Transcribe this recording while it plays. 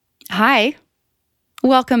Hi,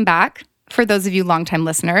 welcome back for those of you longtime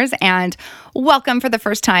listeners, and welcome for the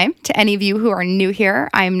first time to any of you who are new here.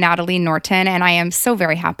 I'm Natalie Norton, and I am so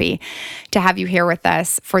very happy to have you here with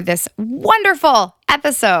us for this wonderful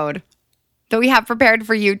episode that we have prepared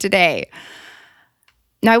for you today.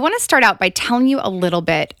 Now, I want to start out by telling you a little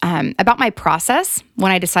bit about my process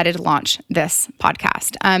when I decided to launch this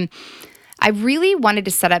podcast. I really wanted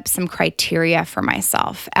to set up some criteria for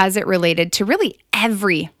myself as it related to really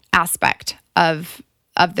every aspect of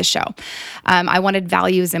the show. I wanted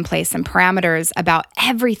values in place and parameters about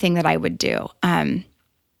everything that I would do and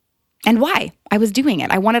why I was doing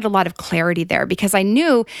it. I wanted a lot of clarity there because I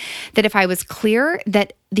knew that if I was clear,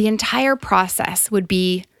 that the entire process would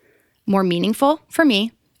be more meaningful for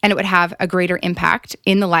me and it would have a greater impact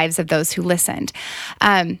in the lives of those who listened.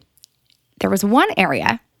 There was one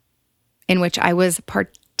area in which I was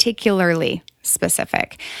particularly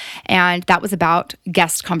specific, and that was about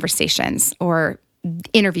guest conversations or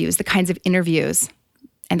interviews, the kinds of interviews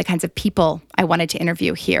and the kinds of people I wanted to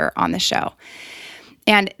interview here on the show.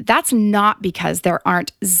 And that's not because there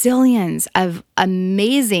aren't zillions of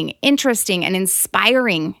amazing, interesting, and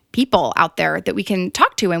inspiring people out there that we can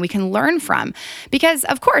talk to and we can learn from. Because,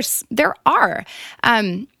 of course, there are.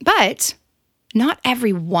 But not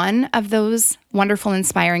every one of those wonderful,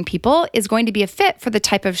 inspiring people is going to be a fit for the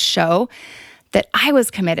type of show that I was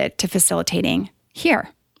committed to facilitating here.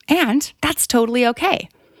 And that's totally okay.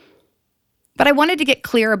 But I wanted to get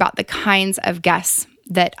clear about the kinds of guests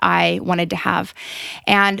that I wanted to have.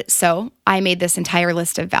 And so I made this entire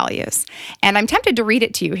list of values. And I'm tempted to read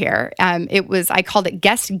it to you here. I called it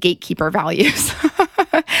guest gatekeeper values.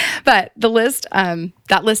 But the list,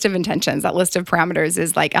 that list of intentions, that list of parameters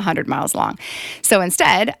is like 100 miles long. So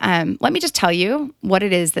instead, let me just tell you what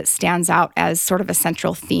it is that stands out as sort of a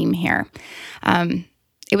central theme here.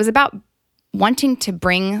 It was about wanting to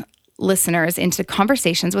bring listeners into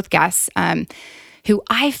conversations with guests who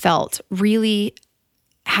I felt really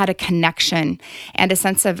had a connection and a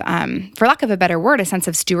sense of, for lack of a better word, a sense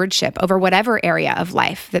of stewardship over whatever area of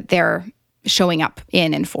life that they're showing up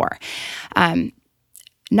in and for.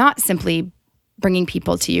 Not simply bringing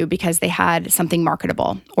people to you because they had something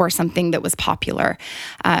marketable or something that was popular,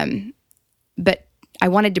 but I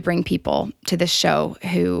wanted to bring people to this show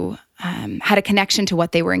who had a connection to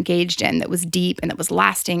what they were engaged in that was deep and that was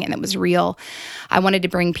lasting and that was real. I wanted to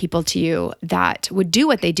bring people to you that would do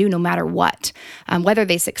what they do no matter what, whether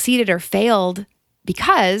they succeeded or failed,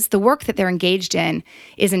 because the work that they're engaged in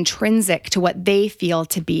is intrinsic to what they feel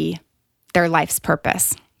to be their life's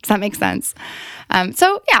purpose. Does that make sense?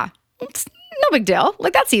 So yeah, it's no big deal.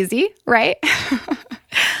 Like, that's easy, right?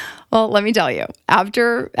 Well, let me tell you,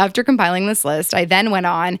 after compiling this list, I then went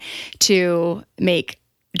on to make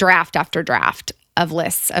draft after draft of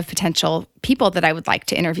lists of potential people that I would like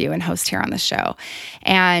to interview and host here on the show.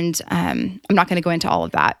 And I'm not going to go into all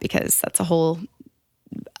of that because that's a whole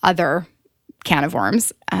other can of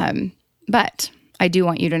worms. But I do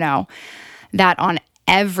want you to know that on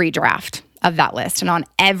every draft of that list and on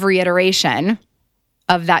every iteration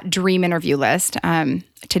of that dream interview list,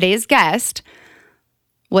 today's guest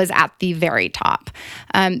was at the very top.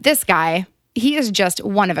 This guy, he is just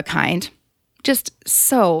one of a kind, just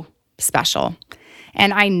so special.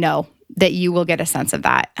 And I know that you will get a sense of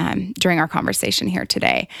that during our conversation here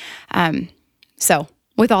today. So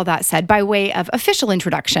with all that said, by way of official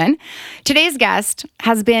introduction, today's guest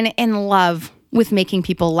has been in love with making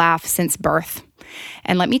people laugh since birth.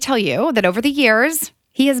 And let me tell you that over the years,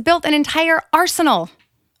 he has built an entire arsenal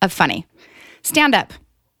of funny. Stand-up,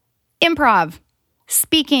 improv,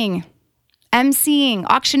 speaking, emceeing,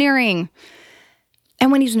 auctioneering.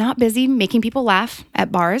 And when he's not busy making people laugh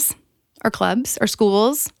at bars or clubs or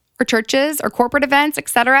schools or churches or corporate events, et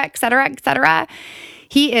cetera,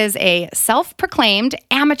 he is a self-proclaimed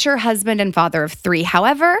amateur husband and father of 3.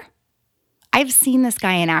 However, I've seen this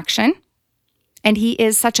guy in action, and he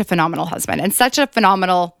is such a phenomenal husband and such a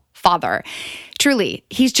phenomenal father. Truly,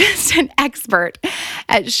 he's just an expert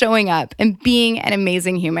at showing up and being an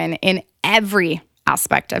amazing human in every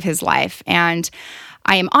aspect of his life. And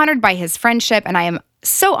I am honored by his friendship, and I am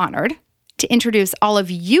so honored to introduce all of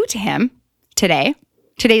you to him today.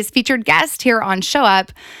 Today's featured guest here on Show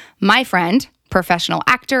Up, my friend, professional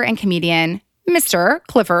actor and comedian, Mr.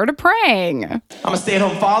 Clifford Prang. I'm a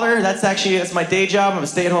stay-at-home father. That's my day job. I'm a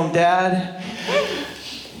stay-at-home dad.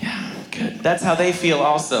 Yeah, good. That's how they feel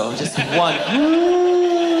also. Just one.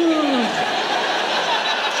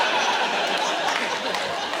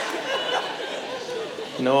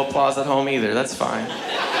 No applause at home either. That's fine.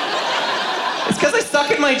 It's because I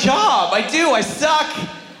suck at my job. I do. I suck.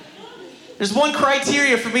 There's one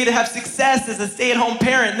criteria for me to have success as a stay-at-home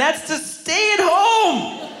parent, and that's to stay at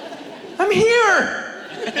home. I'm here.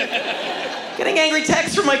 Getting angry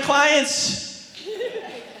texts from my clients.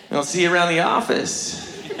 I'll see you around the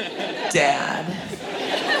office. Dad.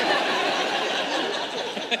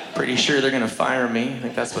 Pretty sure they're gonna fire me. I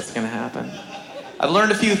think that's what's gonna happen. I've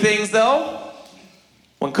learned a few things, though.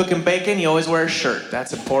 When cooking bacon, you always wear a shirt.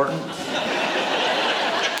 That's important.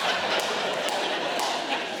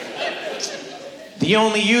 The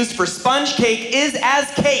only use for sponge cake is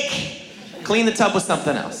as cake. Clean the tub with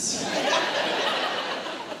something else.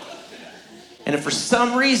 And if for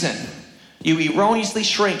some reason you erroneously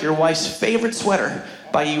shrink your wife's favorite sweater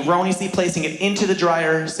by erroneously placing it into the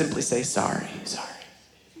dryer, simply say sorry.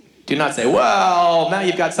 Do not say, well, now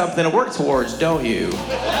you've got something to work towards, don't you?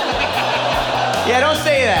 Yeah, don't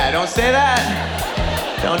say that. Don't say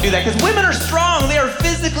that. Don't do that, because women are strong. They are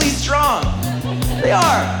physically strong. They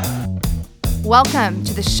are. Welcome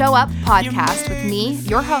to the Show Up podcast with me,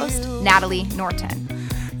 your host, Natalie Norton.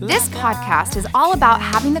 This podcast is all about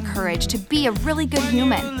having the courage to be a really good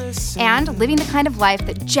human and living the kind of life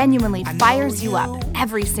that genuinely fires you up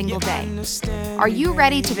every single day. Are you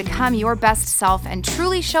ready to become your best self and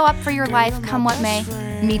truly show up for your life, come what may?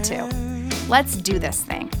 Me too. Let's do this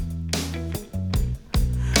thing.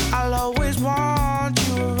 I'll always want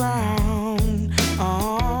you around.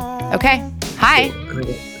 Okay. Hi.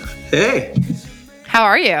 Hey. How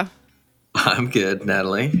are you? I'm good,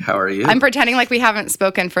 Natalie. How are you? I'm pretending like we haven't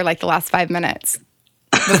spoken for like the last 5 minutes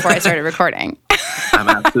before I started recording. I'm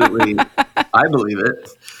absolutely, I believe it.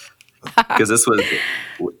 Because this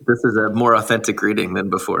is a more authentic reading than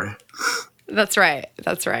before. That's right.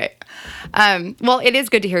 Well, it is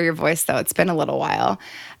good to hear your voice, though. It's been a little while.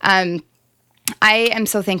 I am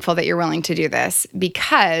so thankful that you're willing to do this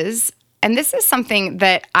because, and this is something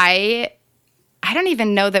that I don't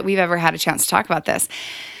even know that we've ever had a chance to talk about this.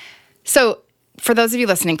 So for those of you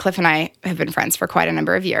listening, Cliff and I have been friends for quite a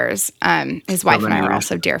number of years. His wife and I are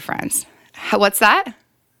also dear friends. What's that?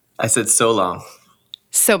 I said so long.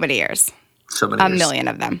 So many years. A million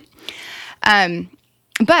of them.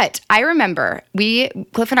 But I remember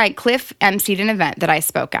Cliff emceed an event that I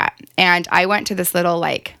spoke at. And I went to this little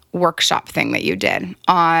workshop thing that you did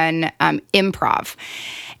on improv.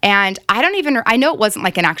 And I know it wasn't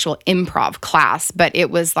like an actual improv class, but it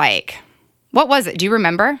was what was it? Do you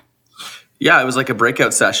remember? Yeah, it was like a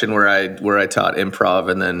breakout session where I taught improv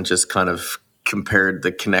and then just kind of compared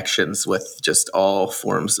the connections with just all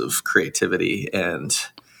forms of creativity and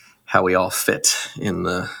how we all fit in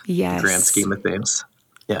the grand scheme of things.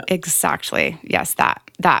 Yeah. Exactly. Yes, that.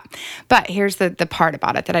 But here's the part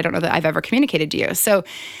about it that I don't know that I've ever communicated to you. So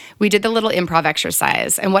we did the little improv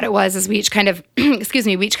exercise, and what it was is we each kind of,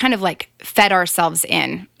 fed ourselves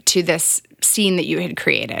in to this scene that you had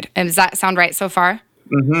created. And does that sound right so far?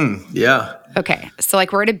 Mm-hmm. Yeah. Okay. So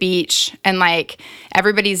we're at a beach and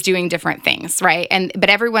everybody's doing different things, right? But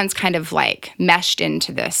everyone's kind of meshed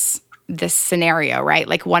into this scenario,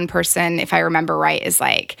 right? One person, if I remember right, is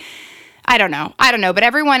I don't know, but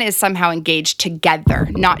everyone is somehow engaged together,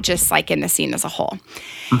 not just in the scene as a whole.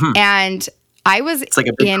 Mm-hmm. And I was it's like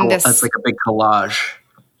a big collage.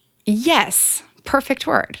 Yes. Perfect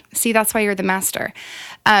word. See, that's why you're the master.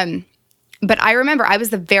 But I remember I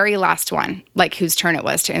was the very last one, whose turn it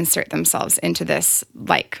was to insert themselves into this,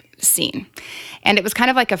 scene. And it was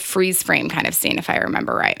kind of like a freeze frame kind of scene, if I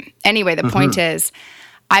remember right. Anyway, the point is,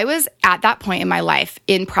 I was at that point in my life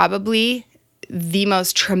in probably the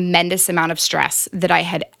most tremendous amount of stress that I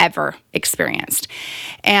had ever experienced.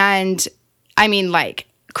 And I mean,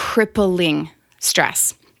 crippling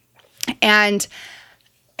stress. And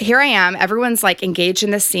here I am, everyone's engaged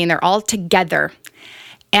in this scene. They're all together.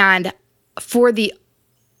 And for the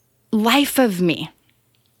life of me,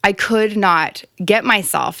 I could not get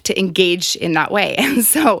myself to engage in that way. And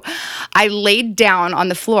so I laid down on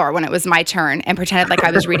the floor when it was my turn and pretended like I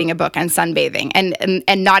was reading a book and sunbathing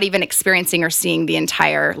and not even experiencing or seeing the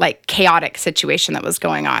entire chaotic situation that was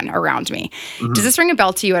going on around me. Mm-hmm. Does this ring a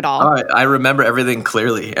bell to you at all? I remember everything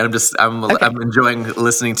clearly. And I'm enjoying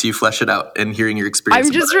listening to you flesh it out and hearing your experience.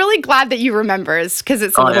 I'm just really glad that you remember because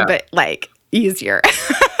it's a little bit easier.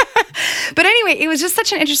 But anyway, it was just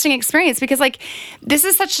such an interesting experience because this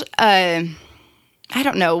is such a, I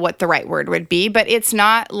don't know what the right word would be, but it's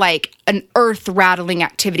not an earth-rattling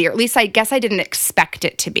activity, or at least I guess I didn't expect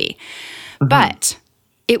it to be. Mm-hmm. But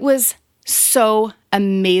it was so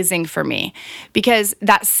amazing for me because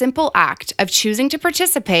that simple act of choosing to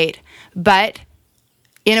participate, but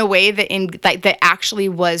in a way that actually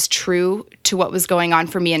was true to what was going on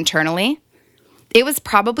for me internally, it was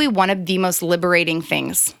probably one of the most liberating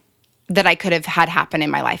things that I could have had happen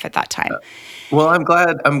in my life at that time. Well, I'm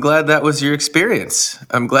glad that was your experience.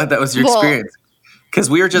 I'm glad that was your Well, experience. Because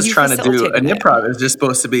we were just you trying to do an facilitated it. improv. It was just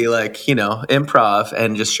supposed to be like, improv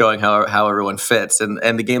and just showing how everyone fits. And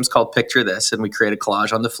the game's called Picture This. And we create a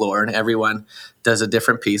collage on the floor and everyone does a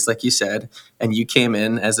different piece, like you said. And you came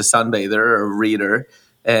in as a sunbather or a reader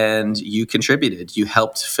and you contributed. You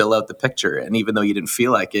helped fill out the picture. And even though you didn't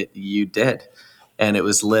feel like it, you did. And it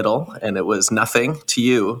was little and it was nothing to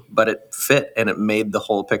you, but it fit and it made the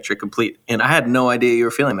whole picture complete. And I had no idea you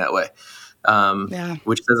were feeling that way.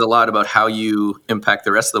 Which says a lot about how you impact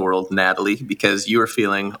the rest of the world, Natalie, because you were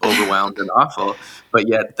feeling overwhelmed and awful, but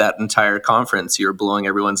yet that entire conference, you're blowing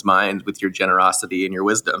everyone's mind with your generosity and your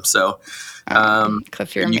wisdom. So,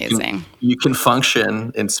 Cliff, you're amazing. You can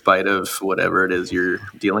function in spite of whatever it is you're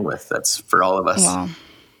dealing with. That's for all of us. Well,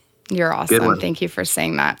 you're awesome. Thank you for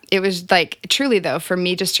saying that. It was like, truly though, for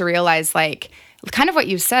me just to realize like kind of what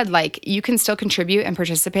you said, like you can still contribute and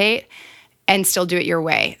participate and still do it your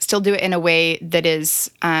way, still do it in a way that is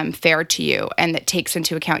fair to you and that takes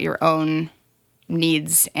into account your own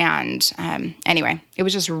needs. And anyway, it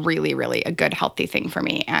was just really, really a good, healthy thing for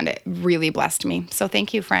me. And it really blessed me. So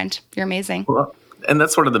thank you, friend. You're amazing. Well, and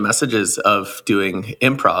that's one of the messages of doing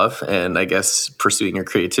improv and I guess pursuing your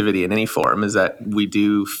creativity in any form is that we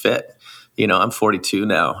do fit. I'm 42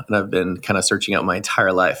 now and I've been kind of searching out my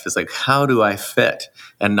entire life. It's like, how do I fit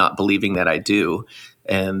and not believing that I do?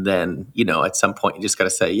 And then, at some point you just got to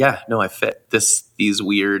say, yeah, no, I fit these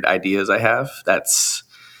weird ideas I have. That's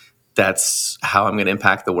how I'm going to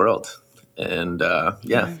impact the world. And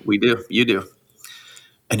we do, you do.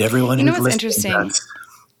 And everyone who's what's listening interesting? does.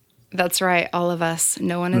 That's right. All of us,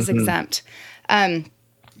 no one is exempt.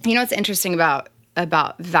 What's interesting about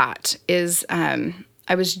that is,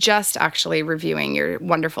 I was just actually reviewing your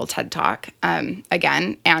wonderful TED Talk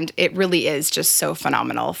again, and it really is just so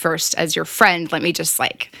phenomenal. First, as your friend, let me just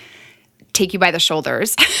like take you by the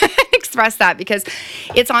shoulders and express that because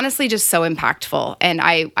it's honestly just so impactful. And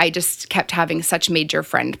I just kept having such major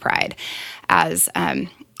friend pride as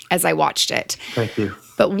I watched it. Thank you.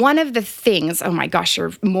 But one of the things, oh my gosh,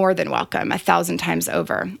 you're more than welcome 1,000 times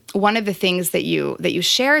over. One of the things that you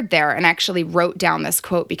shared there, and actually wrote down this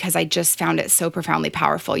quote because I just found it so profoundly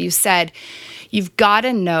powerful. You said, you've got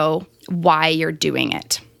to know why you're doing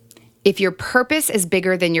it. If your purpose is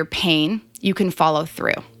bigger than your pain, you can follow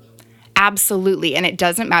through. Absolutely. And it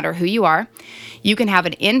doesn't matter who you are. You can have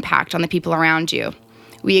an impact on the people around you.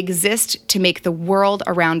 We exist to make the world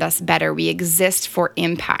around us better. We exist for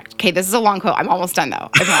impact. Okay, this is a long quote. I'm almost done,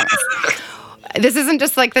 though. I promise. This isn't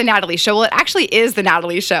just like the Natalie show. Well, it actually is the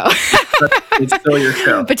Natalie show. It's still your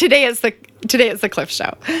show. But today is the Cliff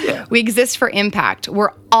show. Yeah. We exist for impact.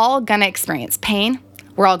 We're all going to experience pain.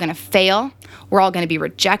 We're all going to fail. We're all going to be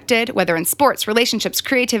rejected, whether in sports, relationships,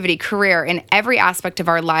 creativity, career, in every aspect of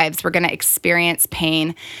our lives, we're going to experience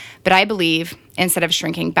pain. But I believe instead of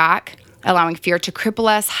shrinking back, allowing fear to cripple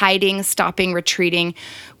us, hiding, stopping, retreating,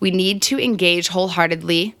 we need to engage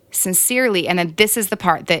wholeheartedly, sincerely. And then this is the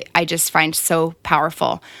part that I just find so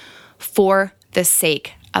powerful, for the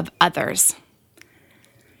sake of others.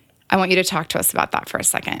 I want you to talk to us about that for a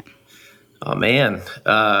second. Oh, man.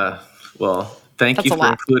 Well, thank you for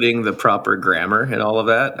including the proper grammar and all of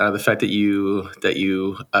that. The fact that you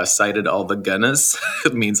cited all the gunnas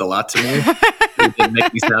means a lot to me. It did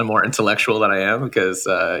make me sound more intellectual than I am because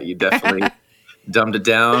you definitely dumbed it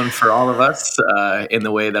down for all of us in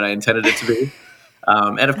the way that I intended it to be.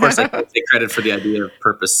 And of course, I take credit for the idea of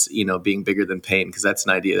purpose, being bigger than pain, because that's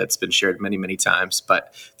an idea that's been shared many, many times.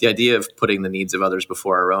 But the idea of putting the needs of others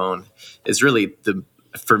before our own is really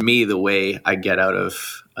for me, the way I get out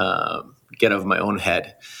of my own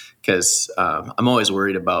head, because I'm always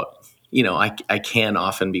worried about, I can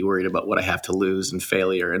often be worried about what I have to lose and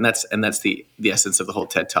failure. And that's the essence of the whole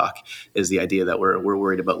TED Talk, is the idea that we're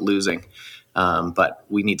worried about losing. But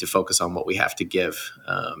we need to focus on what we have to give,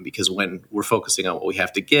 because when we're focusing on what we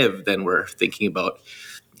have to give, then we're thinking about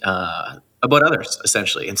others,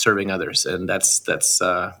 essentially, and serving others. And that's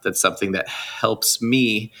something that helps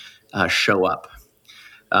me show up.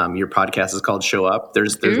 Your podcast is called Show Up.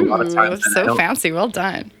 There's a lot of times so fancy. Well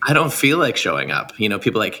done. I don't feel like showing up.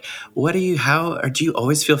 People are like, do you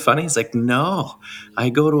always feel funny? It's like, no, I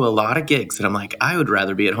go to a lot of gigs and I'm like, I would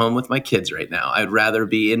rather be at home with my kids right now. I'd rather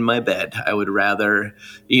be in my bed. I would rather,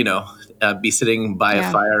 be sitting by a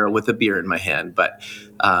fire with a beer in my hand. But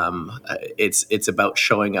it's about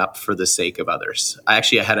showing up for the sake of others. I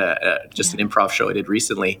had just an improv show I did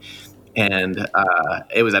recently. And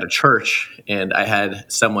it was at a church, and I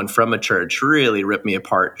had someone from a church really rip me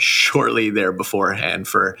apart shortly there beforehand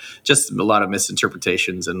for just a lot of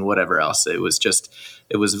misinterpretations and whatever else. It was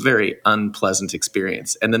a very unpleasant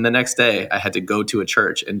experience. And then the next day I had to go to a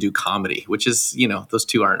church and do comedy, which is, those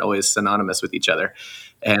two aren't always synonymous with each other.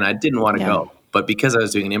 And I didn't want to Yeah. go. But because I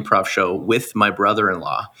was doing an improv show with my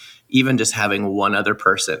brother-in-law, even just having one other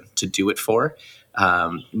person to do it for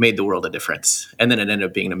made the world a difference. And then it ended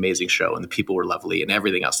up being an amazing show, and the people were lovely and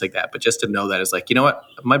everything else like that. But just to know that is like, you know what?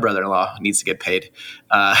 My brother-in-law needs to get paid,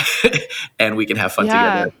 and we can have fun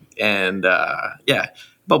Yeah. together. And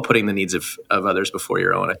about putting the needs of others before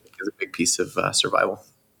your own, I think, is a big piece of survival.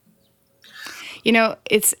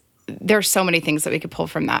 There's so many things that we could pull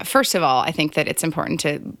from that. First of all, I think that it's important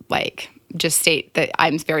to just state that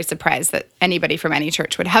I'm very surprised that anybody from any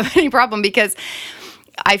church would have any problem, because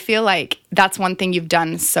I feel like that's one thing you've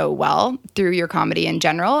done so well through your comedy in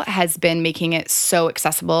general, has been making it so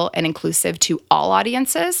accessible and inclusive to all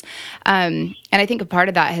audiences. And I think a part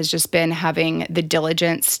of that has just been having the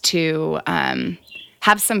diligence to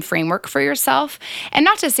have some framework for yourself. And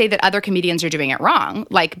not to say that other comedians are doing it wrong,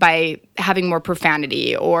 like by having more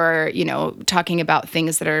profanity or, talking about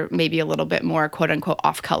things that are maybe a little bit more quote unquote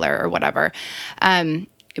off color or whatever.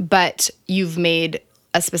 But you've made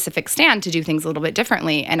a specific stand to do things a little bit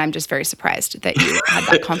differently. And I'm just very surprised that you had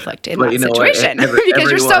that conflict in that situation because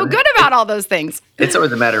you're so good about all those things. It's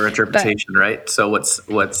always a matter of interpretation, right? So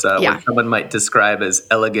what someone might describe as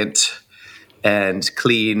elegant and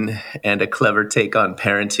clean and a clever take on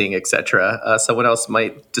parenting, etc., someone else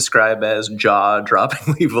might describe as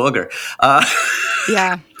jaw-droppingly vulgar.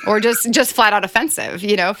 Yeah, or just flat out offensive,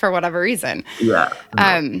 for whatever reason. Yeah,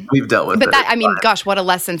 we've dealt with it. But gosh, what a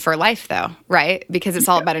lesson for life, though, right? Because it's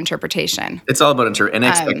all about interpretation. It's all about and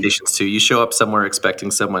expectations too. You show up somewhere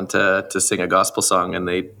expecting someone to sing a gospel song, and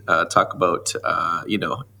they talk about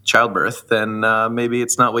childbirth, then maybe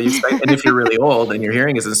it's not what you expect. And if you're really old and your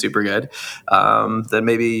hearing isn't super good, then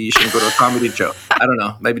maybe you shouldn't go to a comedy show. I don't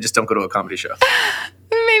know. Maybe just don't go to a comedy show.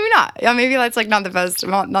 Maybe not. Yeah, maybe that's not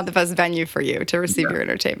the best venue for you to receive your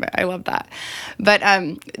entertainment. I love that. But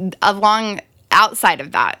outside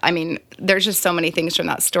of that, there's just so many things from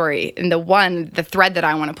that story. And the thread that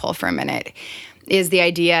I want to pull for a minute is the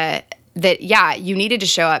idea that, you needed to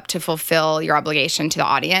show up to fulfill your obligation to the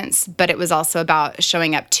audience, but it was also about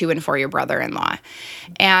showing up to and for your brother-in-law.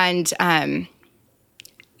 And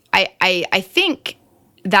I think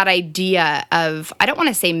that idea of, I don't want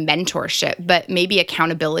to say mentorship, but maybe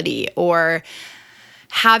accountability, or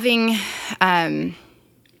having the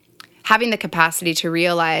capacity to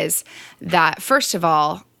realize that, first of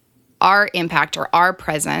all, our impact or our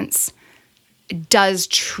presence does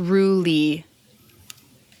truly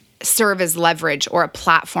serve as leverage or a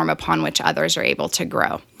platform upon which others are able to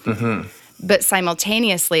grow. Mm-hmm. But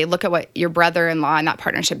simultaneously, look at what your brother-in-law and that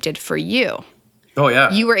partnership did for you. Oh,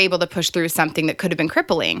 yeah. You were able to push through something that could have been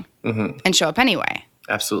crippling and show up anyway.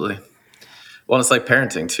 Absolutely. Well, it's like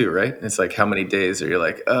parenting too, right? It's like, how many days are you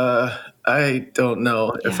like, I don't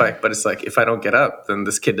know but it's like, if I don't get up, then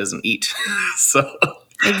this kid doesn't eat. So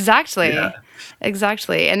Exactly. Yeah.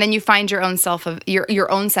 Exactly. And then you find your own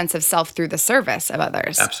your own sense of self through the service of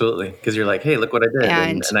others. Absolutely. Because you're like, hey, look what I did.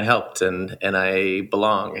 And I helped and I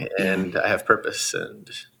belong and I have purpose. And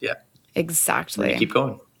Exactly. And you keep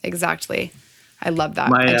going. Exactly. I love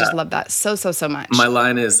that. I just love that so much. My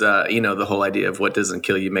line is, the whole idea of what doesn't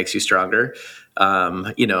kill you makes you stronger.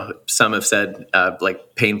 Some have said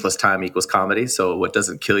like pain plus time equals comedy. So what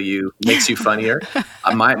doesn't kill you makes you funnier.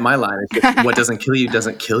 My line is just, what doesn't kill you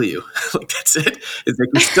doesn't kill you. Like, that's it. It's like,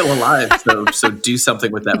 you're still alive. So do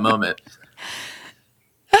something with that moment.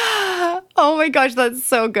 Oh my gosh, that's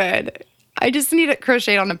so good. I just need it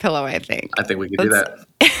crocheted on a pillow, I think. I think we could do that.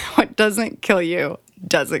 What doesn't kill you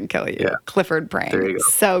doesn't kill you. Yeah. Clifford Prang. There you go.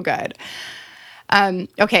 So good.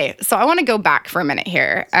 Okay, so I want to go back for a minute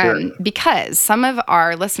here because some of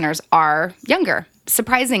our listeners are younger,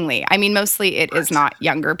 surprisingly. Mostly it is not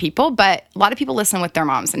younger people, but a lot of people listen with their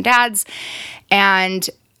moms and dads. And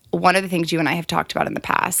one of the things you and I have talked about in the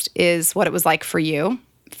past is what it was like for you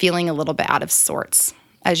feeling a little bit out of sorts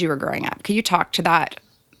as you were growing up. Could you talk to that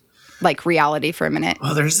reality for a minute?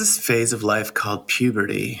 Well, there's this phase of life called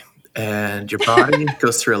puberty, and your body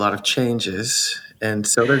goes through a lot of changes, and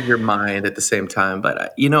so does your mind at the same time.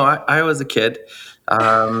 But, I was a kid,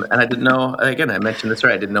 and I didn't know, again, I mentioned this,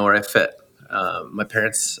 right? I didn't know where I fit. My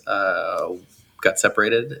parents got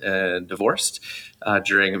separated and divorced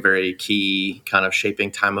during a very key kind of shaping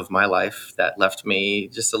time of my life that left me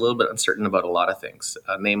just a little bit uncertain about a lot of things,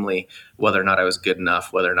 namely whether or not I was good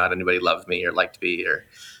enough, whether or not anybody loved me or liked me, or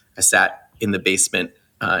I sat in the basement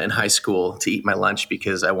in high school to eat my lunch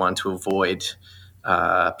because I wanted to avoid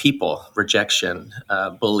people, rejection,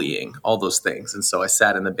 bullying, all those things. And so I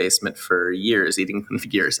sat in the basement for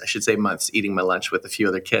I should say months, eating my lunch with a few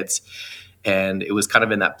other kids. And it was kind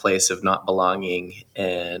of in that place of not belonging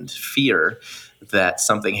and fear that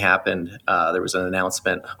something happened. There was an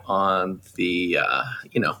announcement on the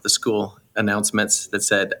school announcements that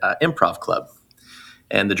said improv club.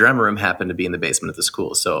 And the drama room happened to be in the basement of the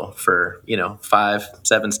school. So for,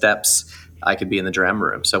 5-7 steps, I could be in the drama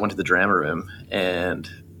room. So I went to the drama room, and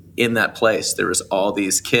in that place, there was all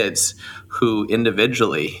these kids who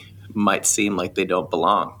individually might seem like they don't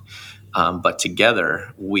belong. But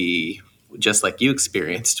together, we, just like you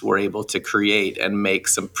experienced, were able to create and make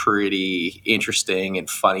some pretty interesting and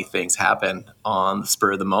funny things happen on the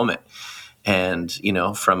spur of the moment. And,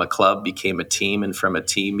 from a club became a team, and from a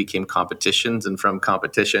team became competitions, and from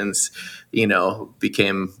competitions,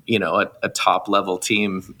 became, a top level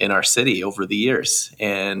team in our city over the years.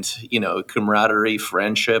 And, camaraderie,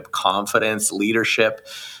 friendship, confidence, leadership.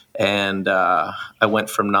 And I went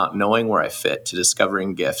from not knowing where I fit to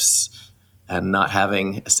discovering gifts and not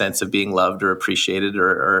having a sense of being loved or appreciated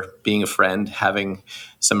or being a friend, having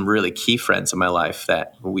some really key friends in my life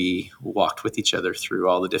that we walked with each other through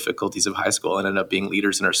all the difficulties of high school and ended up being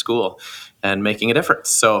leaders in our school and making a difference.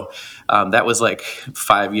 So that was like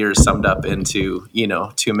 5 years summed up into,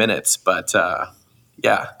 2 minutes. But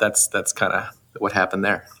that's kind of what happened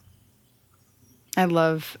there. I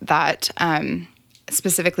love that,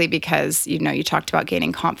 specifically because, you talked about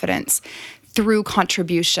gaining confidence through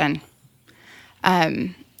contribution.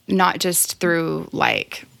 Not just through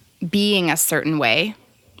like being a certain way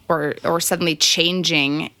or suddenly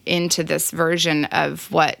changing into this version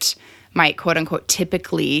of what might quote unquote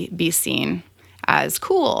typically be seen as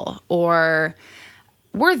cool or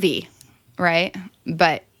worthy, right?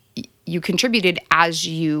 But you contributed as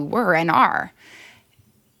you were and are.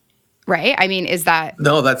 Right? I mean, is that...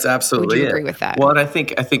 No, that's absolutely Would you agree with that? Well, and I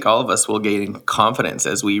think all of us will gain confidence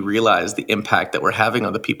as we realize the impact that we're having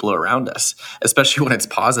on the people around us, especially when it's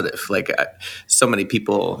positive. Like so many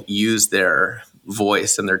people use their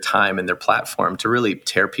voice and their time and their platform to really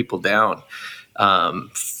tear people down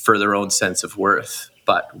for their own sense of worth.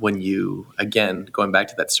 But when you, again, going back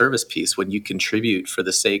to that service piece, when you contribute for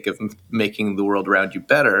the sake of making the world around you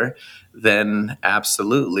better, then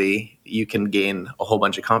absolutely you can gain a whole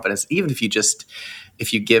bunch of confidence. Even if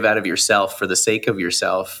you give out of yourself for the sake of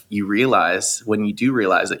yourself, you realize, when you do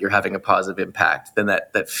realize that you're having a positive impact, then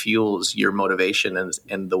that fuels your motivation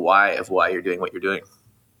and the why of why you're doing what you're doing.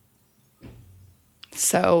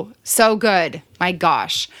 So good. My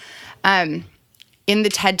gosh. In the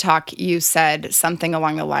TED Talk, you said something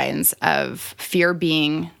along the lines of fear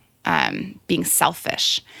being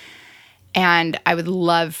selfish. And I would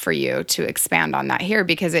love for you to expand on that here,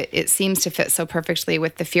 because it seems to fit so perfectly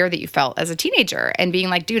with the fear that you felt as a teenager and being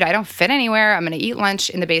like, dude, I don't fit anywhere. I'm going to eat lunch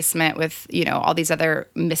in the basement with, all these other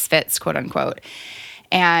misfits, quote unquote.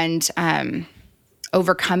 And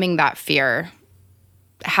overcoming that fear.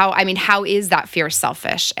 How is that fear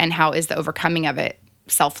selfish, and how is the overcoming of it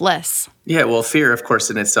selfless? Yeah, well, fear, of course,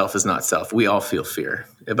 in itself is not self. We all feel fear,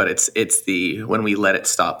 but it's when we let it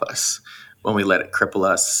stop us, when we let it cripple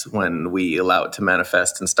us, when we allow it to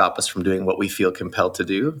manifest and stop us from doing what we feel compelled to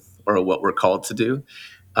do or what we're called to do.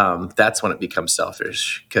 That's when it becomes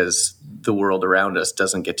selfish, because the world around us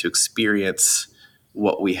doesn't get to experience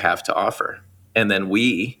what we have to offer, and then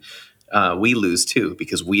we lose too,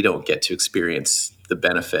 because we don't get to experience the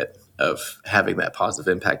benefit of having that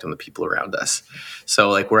positive impact on the people around us. So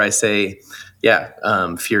like where I say,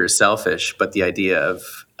 fear is selfish, but the idea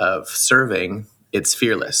of serving, it's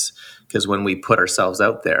fearless. Because when we put ourselves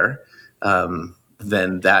out there,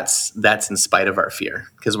 then that's in spite of our fear.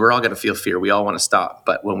 Because we're all going to feel fear. We all want to stop.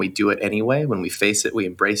 But when we do it anyway, when we face it, we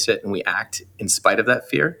embrace it, and we act in spite of that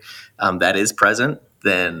fear, that is present,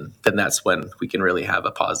 then that's when we can really have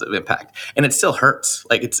a positive impact. And it still hurts.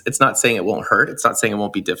 Like it's not saying it won't hurt. It's not saying it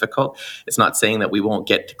won't be difficult. It's not saying that we won't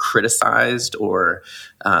get criticized or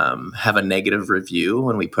have a negative review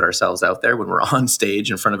when we put ourselves out there, when we're on stage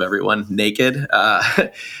in front of everyone naked.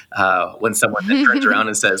 When someone then turns around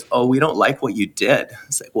and says, "Oh, we don't like what you did."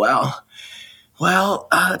 It's like, well,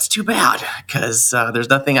 that's too bad, because there's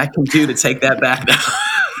nothing I can do to take that back now.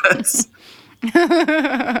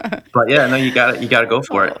 But you gotta go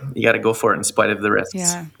for it. You gotta go for it in spite of the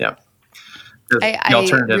risks. Yeah. The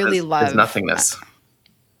alternative is nothingness.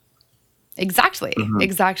 Exactly.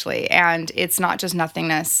 Exactly. And it's not just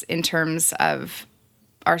nothingness in terms of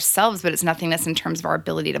ourselves, but it's nothingness in terms of our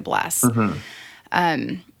ability to bless.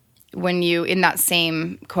 When you, in that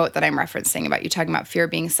same quote that I'm referencing about you talking about fear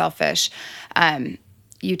being selfish,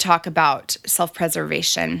 you talk about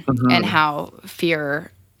self-preservation and how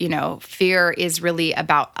fear is really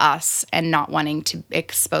about us and not wanting to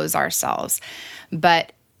expose ourselves.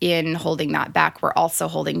 But in holding that back, we're also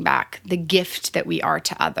holding back the gift that we are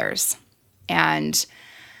to others. And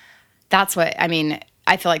that's what,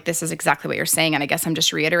 I feel like this is exactly what you're saying. And I guess I'm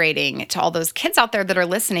just reiterating to all those kids out there that are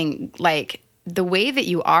listening, like the way that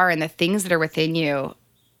you are and the things that are within you,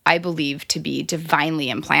 I believe to be divinely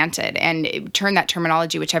implanted. And turn that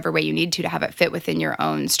terminology whichever way you need to have it fit within your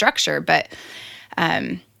own structure. But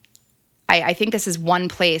I think this is one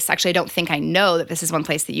place, actually, I know that this is one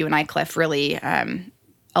place that you and I, Cliff, really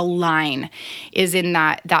align, is in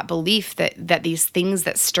that belief that these things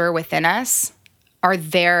that stir within us are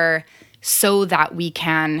there so that we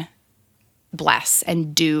can bless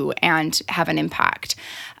and do and have an impact.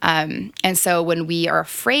 And so when we are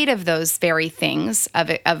afraid of those very things,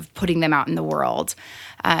 of putting them out in the world,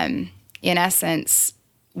 in essence,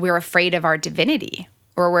 we're afraid of our divinity,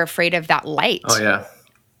 or we're afraid of that light. Oh, yeah.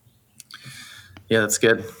 Yeah, that's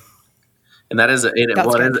good. And that is,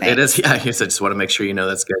 it is, yeah, I just want to make sure you know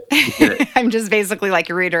that's good. I'm just basically like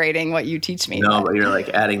reiterating what you teach me. But you're like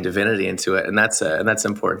adding divinity into it. And that's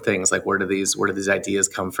important things. Like, where do these ideas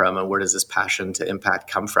come from, and where does this passion to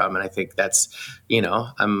impact come from? And I think that's,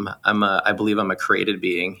 I believe I'm a created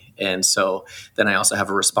being. And so then I also have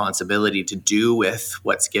a responsibility to do with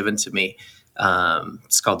what's given to me.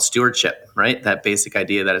 It's called stewardship, right? That basic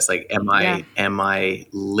idea that it's like, am I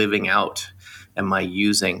living out? Am I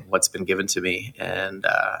using what's been given to me? And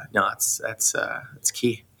it's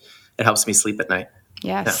key. It helps me sleep at night.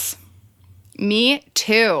 Yes, me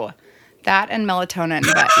too. That and melatonin,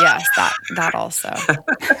 but yes, that also.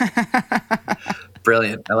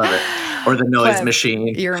 Brilliant, I love it. Or the noise Cliff,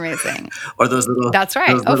 machine. You're amazing. Or those little. That's right.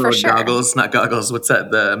 Those little for sure. Goggles, not goggles. What's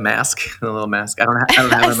that? The mask, the little mask. I don't have a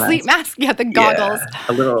mask. Sleep mask. Yeah, the goggles. Yeah,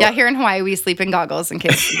 a little. Yeah, here in Hawaii, we sleep in goggles in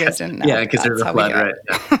case you guys didn't know. Yeah, because there's a flood, right?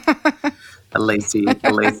 Yeah. A lacy. It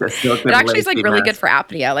actually is like really good for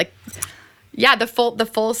apnea. Like, yeah, the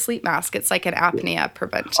full sleep mask. It's like an apnea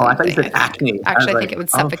prevention. Oh, I thought you said acne. Actually, I think it would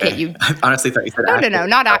suffocate you. I honestly thought you said acne. No,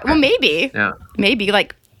 not acne. Well, maybe. Yeah. Maybe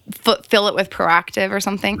like fill it with Proactive or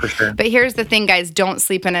something. For sure. But here's the thing, guys: don't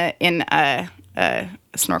sleep in a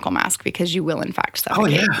snorkel mask, because you will in fact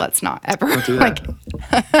suffocate. Oh, yeah. Let's not ever. Don't do that.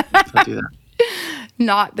 Don't do that.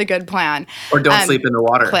 Not the good plan. Or don't sleep in the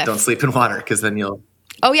water. Cliff. Don't sleep in water, because then you'll.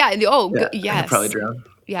 Oh yeah. Oh Yeah, yes. you'll probably drown.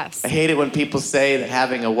 Yes. I hate it when people say that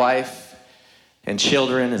having a wife and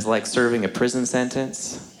children is like serving a prison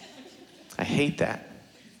sentence. I hate that.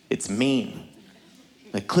 It's mean.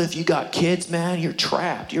 Like, Cliff, you got kids, man? You're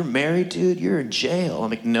trapped. You're married, dude. You're in jail.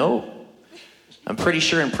 I'm like, no. I'm pretty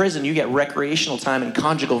sure in prison you get recreational time and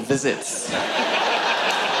conjugal visits.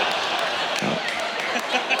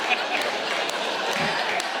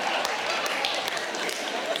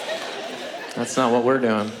 That's not what we're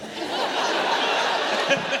doing.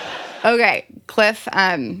 Okay, Cliff,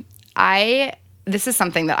 this is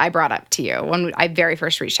something that I brought up to you when I very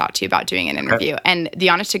first reached out to you about doing an interview. Okay. And the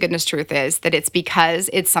honest to goodness truth is that it's because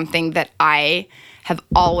it's something that I have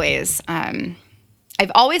always,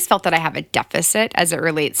 I've always felt that I have a deficit as it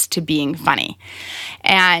relates to being funny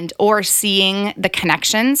or seeing the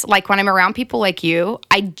connections. Like when I'm around people like you,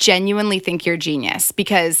 I genuinely think you're genius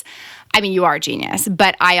because, you are genius,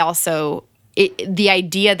 but I also... the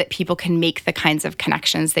idea that people can make the kinds of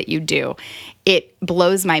connections that you do, it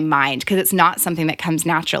blows my mind because it's not something that comes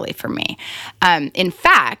naturally for me. In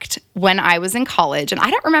fact, when I was in college, and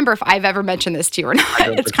I don't remember if I've ever mentioned this to you or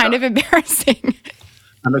not, it's kind of embarrassing.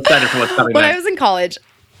 I'm excited for what's coming When next. I was in college,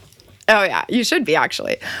 oh yeah, you should be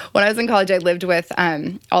actually. When I was in college, I lived with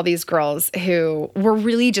all these girls who were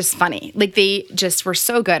really just funny. Like they just were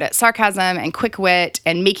so good at sarcasm and quick wit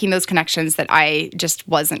and making those connections that I just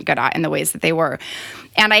wasn't good at in the ways that they were.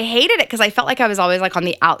 And I hated it because I felt like I was always like on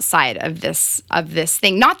the outside of this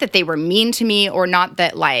thing. Not that they were mean to me or not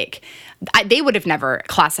that like they would have never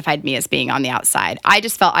classified me as being on the outside. I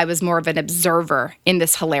just felt I was more of an observer in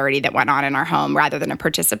this hilarity that went on in our home rather than a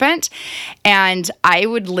participant. And I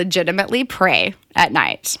would legitimately pray at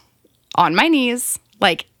night on my knees,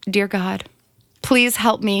 like, dear God, please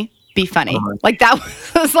help me be funny. Like that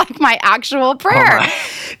was like my actual prayer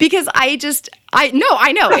because I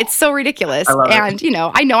know it's so ridiculous. And,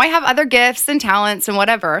 I know I have other gifts and talents and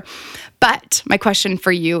whatever. But my question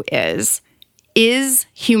for you is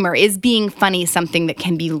humor, is being funny something that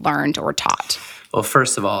can be learned or taught? Well,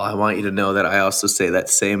 first of all, I want you to know that I also say that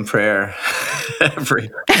same prayer every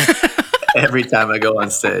Every time I go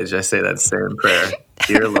on stage, I say that same prayer.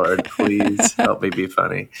 Dear Lord, please help me be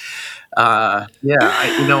funny.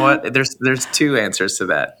 You know what? There's two answers to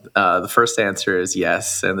that. The first answer is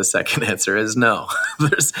yes, and the second answer is no.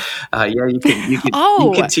 there's, yeah, you can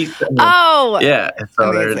Oh, teach them. oh, Yeah, and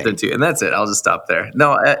so they're amazing. two, and that's it. I'll just stop there.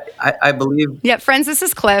 No, I believe Yeah, friends, this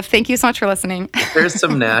is Cliff. Thank you so much for listening. there's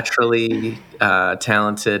some naturally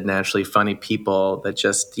talented, naturally funny people that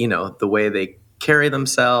just, the way they carry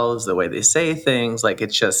themselves, the way they say things, like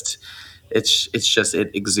it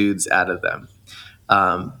exudes out of them.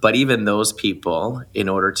 But even those people, in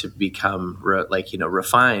order to become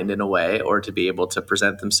refined in a way, or to be able to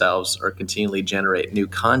present themselves or continually generate new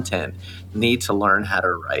content, need to learn how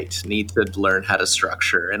to write, need to learn how to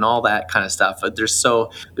structure, and all that kind of stuff. But there's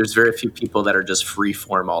very few people that are just free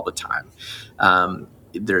form all the time.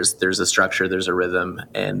 There's a structure, there's a rhythm,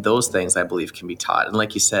 and those things I believe can be taught. And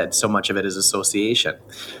like you said, so much of it is association.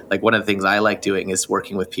 Like, one of the things I like doing is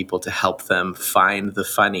working with people to help them find the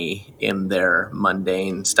funny in their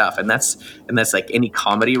mundane stuff. And that's like any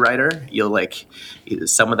comedy writer. You'll like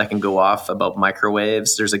someone that can go off about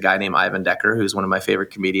microwaves. There's a guy named Ivan Decker who's one of my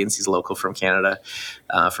favorite comedians. He's local from Canada,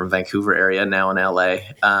 from Vancouver area, now in LA.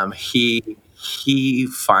 He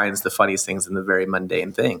finds the funniest things in the very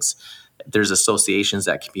mundane things. There's associations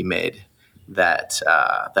that can be made that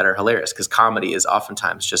are hilarious, because comedy is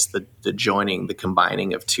oftentimes just the joining, the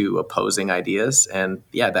combining of two opposing ideas, and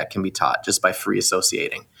that can be taught just by free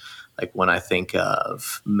associating. Like, when I think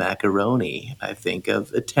of macaroni, I think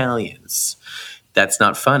of Italians. That's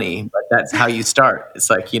not funny, but that's how you start.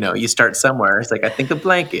 It's like, you start somewhere. It's like, I think of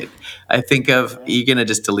blanket. I think of, you're going to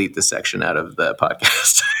just delete this section out of the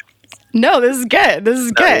podcast. No, this is good. This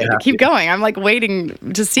is No, you good. have Keep to. going. I'm like waiting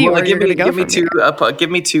to see Well, where you're going to go give me from here.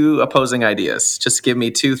 give me two opposing ideas. Just give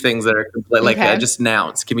me two things that are Okay. just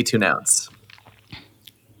nouns. Give me two nouns.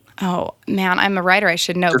 Oh, man, I'm a writer. I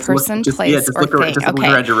should know person, Just place, or look around, thing. just look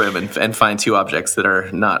Okay. around your room and find two objects that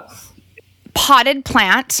are not Potted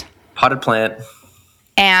plant potted plant.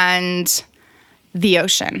 and the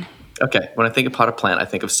ocean. Okay, when I think of potted plant, I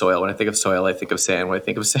think of soil. When I think of soil, I think of sand. When I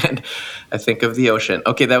think of sand, I think of the ocean.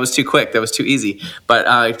 Okay, that was too quick. That was too easy.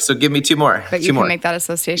 But so give me two more. But you two can more. make that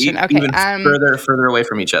association. Okay. Even further away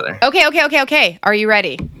from each other. Okay. Are you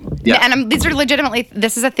ready? Yeah. And these are legitimately,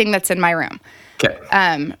 this is a thing that's in my room. Okay.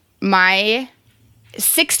 My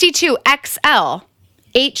 62 XL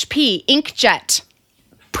HP inkjet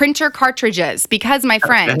printer cartridges, because my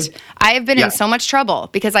friend, I have been Yeah. in so much trouble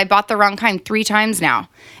because I bought the wrong kind 3 times now.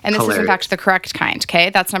 And this is in Hilarious. fact the correct kind.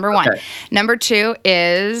 Okay. That's number 1. Okay. Number 2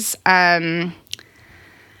 is, I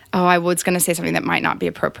was going to say something that might not be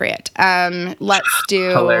appropriate. Let's do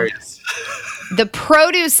Hilarious. the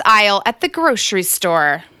produce aisle at the grocery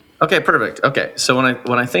store. Okay, perfect. Okay, so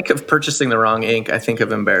when I think of purchasing the wrong ink, I think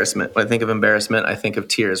of embarrassment. When I think of embarrassment, I think of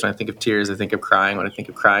tears. When I think of tears, I think of crying. When I think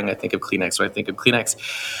of crying, I think of Kleenex. When I think of Kleenex,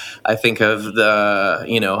 I think of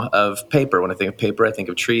of paper. When I think of paper, I think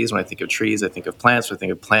of trees. When I think of trees, I think of plants. When I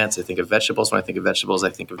think of plants, I think of vegetables. When I think of vegetables,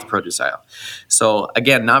 I think of the produce aisle. So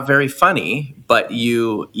again, not very funny, but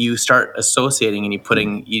you start associating, and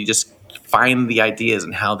you just find the ideas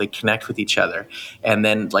and how they connect with each other. And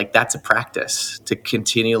then that's a practice to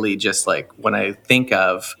continually just when I think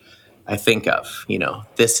of, this belongs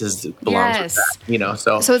with Yes. that,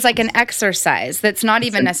 so. So it's like an exercise that's not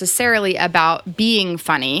even necessarily about being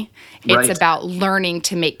funny. It's Right. about learning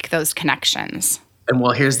to make those connections. And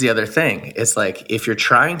well, here's the other thing. It's like, if you're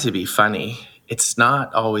trying to be funny, it's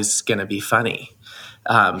not always going to be funny.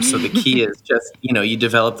 So the key is just, you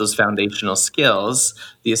develop those foundational skills,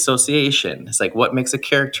 the association. It's like, what makes a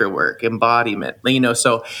character work? Embodiment,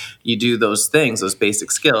 so you do those things, those basic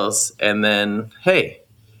skills. And then, hey,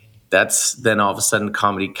 then all of a sudden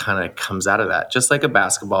comedy kind of comes out of that. Just like a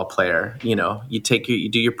basketball player, you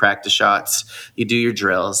do your practice shots, you do your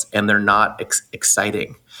drills, and they're not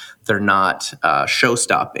exciting. They're not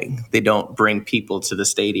show-stopping. They don't bring people to the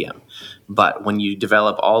stadium. But when you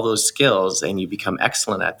develop all those skills and you become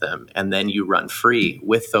excellent at them, and then you run free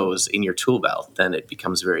with those in your tool belt, then it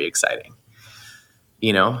becomes very exciting.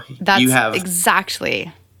 That's you have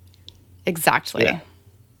exactly. Yeah.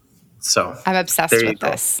 So I'm obsessed there you with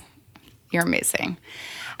go. this. You're amazing.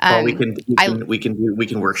 Well, we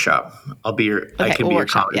can workshop. I can be your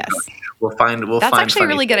workshop, comedy yes. coach. We'll find That's find actually a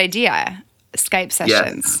funny really good things. idea. Skype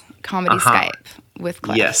sessions, comedy Uh-huh. Skype with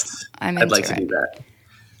Cliff. Yes, I'm I'd into like to it. do that.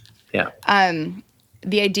 Yeah.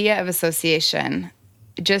 The idea of association,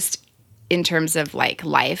 just in terms of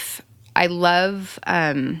life, I love.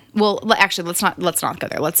 Actually, let's not go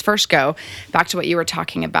there. Let's first go back to what you were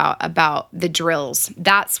talking about the drills.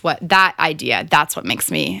 That's what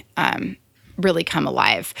makes me really come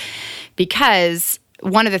alive. Because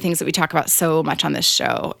one of the things that we talk about so much on this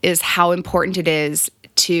show is how important it is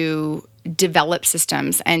to develop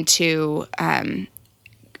systems and to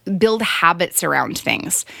build habits around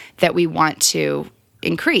things that we want to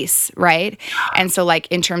increase, right? And so like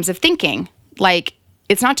in terms of thinking, like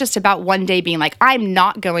it's not just about one day being like, I'm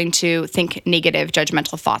not going to think negative,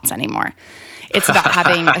 judgmental thoughts anymore. It's about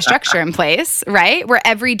having a structure in place, right? Where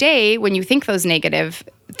every day when you think those negative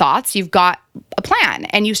thoughts, you've got a plan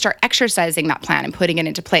and you start exercising that plan and putting it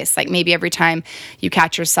into place. Like maybe every time you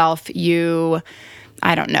catch yourself, you,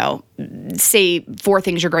 I don't know, say 4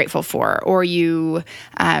 things you're grateful for, or you,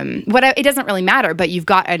 it doesn't really matter, but you've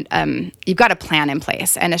got a plan in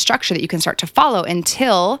place and a structure that you can start to follow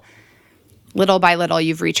until little by little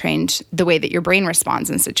you've retrained the way that your brain responds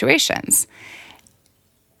in situations.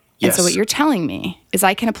 Yes. And so what you're telling me is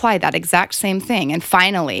I can apply that exact same thing and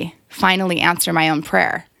finally answer my own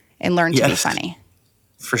prayer and learn to be funny.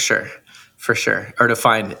 For sure. Or to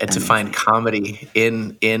find comedy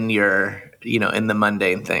in your, in the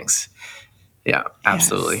mundane things. Yeah,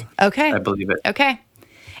 absolutely. Yes. Okay. I believe it. Okay.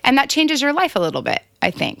 And that changes your life a little bit,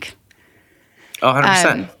 I think. Oh,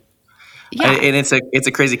 100%. Yeah. And it's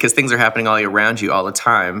a crazy, because things are happening all around you all the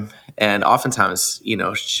time. And oftentimes,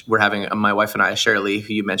 we're having my wife and I, Shirley,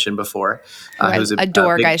 who you mentioned before, who's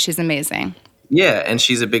adore, guys. She's amazing. Yeah, and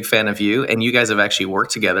she's a big fan of you. And you guys have actually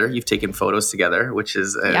worked together. You've taken photos together, which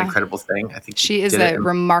is an incredible thing. I think she is a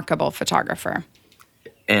remarkable photographer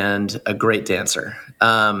and a great dancer.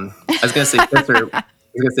 I was going to say kiss her. I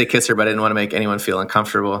was going to say kiss her, but I didn't want to make anyone feel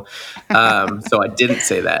uncomfortable, so I didn't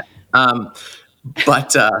say that.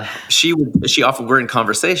 But she often, we're in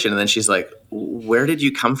conversation, and then she's like, "Where did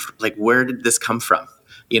you come from? Like, where did this come from?"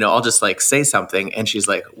 I'll just like say something, and she's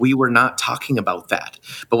like, "We were not talking about that."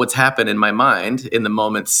 But what's happened in my mind in the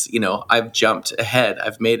moments, I've jumped ahead.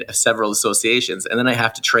 I've made several associations, and then I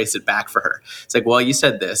have to trace it back for her. It's like, well, you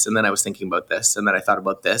said this, and then I was thinking about this, and then I thought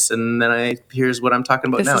about this, and then here's what I'm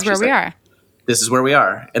talking about now. This is where we are. This is where we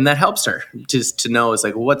are. And that helps her just to know, it's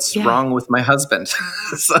like, what's wrong with my husband?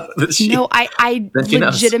 I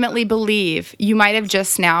legitimately believe you might have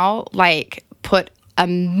just now like put a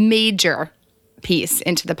major piece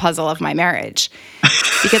into the puzzle of my marriage,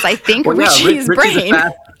 because I think Richie's brain.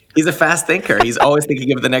 He's a fast thinker. He's always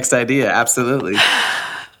thinking of the next idea. Absolutely.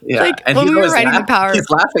 Yeah. Like and when we were writing The Power, he's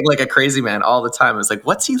laughing like a crazy man all the time. It's like,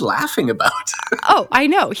 what's he laughing about? Oh, I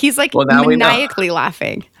know. He's like maniacally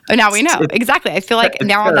laughing. Oh, now we know. Exactly. I feel like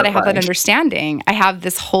now that I have that understanding, I have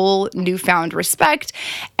this whole newfound respect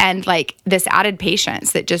and like this added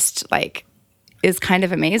patience that just like is kind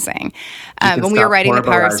of amazing. When we were writing The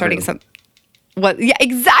Power of Starting Something. What? Yeah,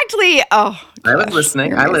 exactly. Oh, gosh, I was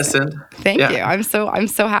listening. I listened. Thank you. I'm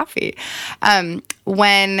so happy.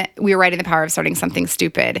 When we were writing The Power of Starting Something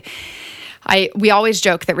Stupid, we always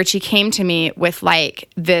joke that Richie came to me with like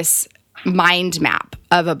this mind map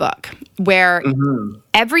of a book where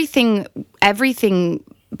everything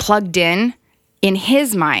plugged in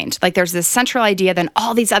his mind. Like there's this central idea, then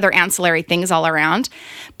all these other ancillary things all around.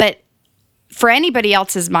 But for anybody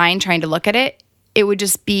else's mind trying to look at it, it would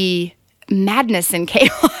just be madness and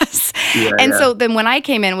chaos. So then when I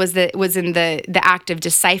came in was in the act of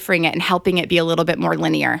deciphering it and helping it be a little bit more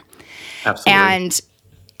linear. Absolutely. And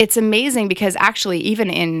it's amazing because actually even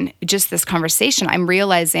in just this conversation, I'm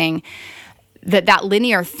realizing that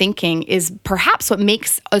linear thinking is perhaps what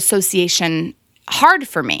makes association hard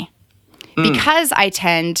for me. Because I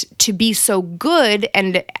tend to be so good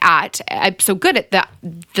I'm so good at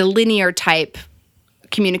the linear type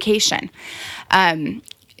communication.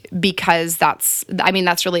 Because that's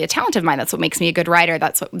really a talent of mine. That's what makes me a good writer.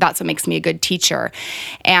 That's what makes me a good teacher.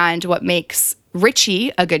 And what makes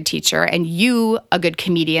Richie a good teacher and you a good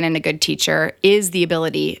comedian and a good teacher is the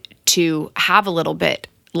ability to have a little bit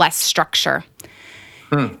less structure.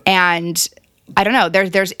 And I don't know,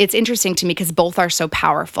 it's interesting to me because both are so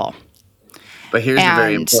powerful. But here's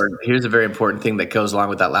a very important thing that goes along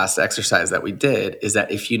with that last exercise that we did is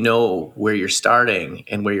that if you know where you're starting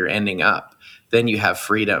and where you're ending up, then you have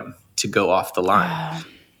freedom to go off the line.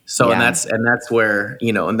 And that's where,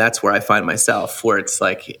 that's where I find myself, where it's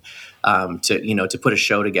like, to put a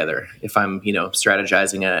show together. If I'm,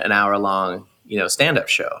 strategizing an hour long, stand-up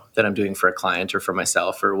show that I'm doing for a client or for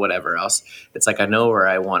myself or whatever else, it's like, I know where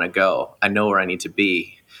I want to go. I know where I need to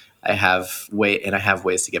be. I have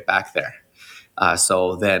ways to get back there.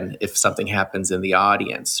 So then if something happens in the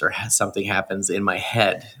audience or something happens in my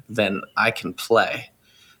head, then I can play.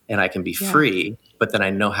 And I can be free, but then I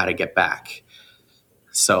know how to get back.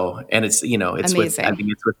 So, and it's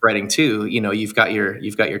with writing too. You've got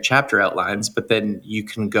your chapter outlines, but then you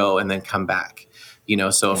can go and then come back.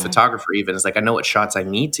 So a Yeah. photographer even is like, I know what shots I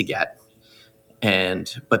need to get.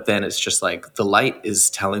 But then it's just like the light is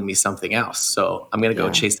telling me something else. So I'm going to go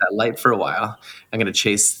Yeah. chase that light for a while. I'm going to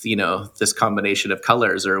chase, this combination of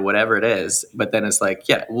colors or whatever it is. But then it's like,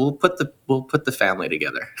 yeah, we'll put the family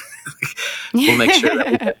together. We'll make sure that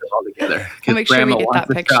we get them all together We'll because make sure we grandma get wants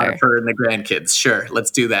that a shot of picture. her and the grandkids. Sure. Let's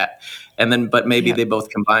do that. And then, but maybe Yep. they both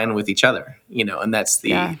combine with each other, and that's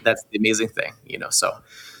Yeah. the amazing thing,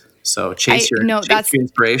 so I chase your no, that's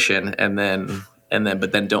inspiration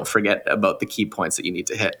but then don't forget about the key points that you need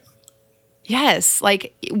to hit. yes.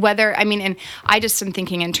 Like whether, I mean, and I just am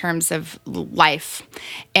thinking in terms of life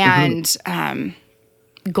Mm-hmm. and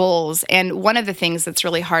goals. And one of the things that's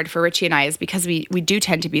really hard for Richie and I is because we do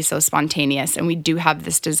tend to be so spontaneous and we do have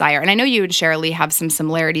this desire. And I know you and Shirley have some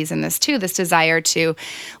similarities in this too, this desire to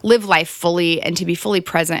live life fully and to be fully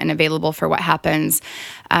present and available for what happens,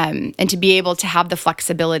 and to be able to have the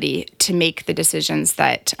flexibility to make the decisions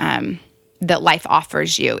that that life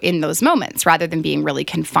offers you in those moments rather than being really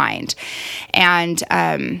confined. And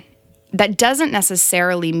that doesn't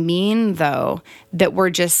necessarily mean, though, that we're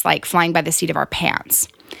just like flying by the seat of our pants.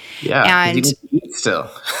 Yeah, 'cause you And need to eat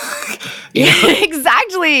still. yeah,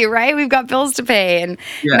 exactly, right? We've got bills to pay and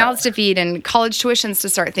Yeah. mouths to feed and college tuitions to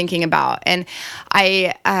start thinking about. And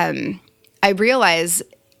I realize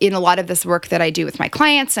in a lot of this work that I do with my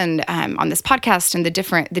clients and on this podcast and the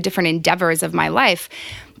different endeavors of my life,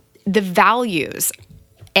 the values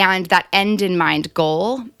and that end in mind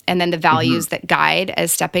goal, and then the values that guide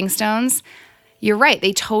as stepping stones, you're right.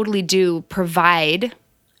 They totally do provide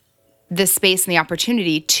the space and the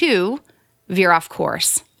opportunity to veer off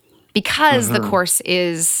course because the course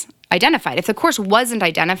is identified. If the course wasn't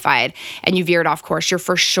identified and you veered off course, you're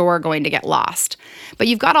for sure going to get lost. But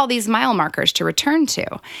you've got all these mile markers to return to.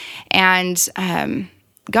 And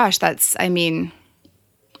gosh, that's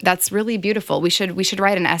really beautiful. We should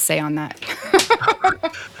write an essay on that.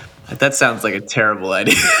 That sounds like a terrible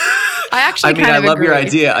idea. I actually I love agree. your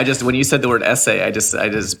idea. I just when you said the word essay, I just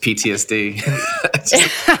PTSD.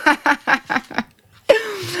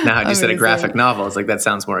 Now, had you said a Amazing. graphic novel, it's like that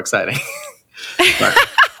sounds more exciting. But,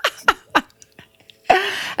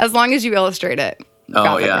 As long as you illustrate it. oh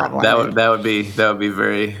Graphic yeah, novel, that I would mean.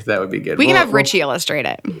 that would be good. We can Well, have Richie illustrate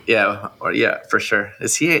it. yeah, for sure.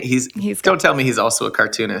 Is he? He's Don't tell me he's also a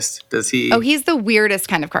cartoonist. Does he? Oh, he's the weirdest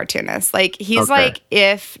kind of cartoonist. Like he's Okay. like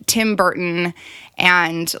if Tim Burton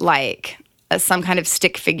and like some kind of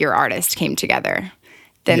stick figure artist came together,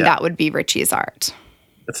 then Yeah. that would be Richie's art.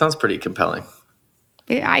 That sounds pretty compelling.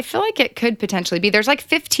 Yeah, I feel like it could potentially be. There's like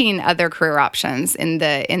 15 other career options in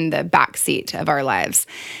the back seat of our lives,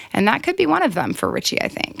 and that could be one of them for Richie, I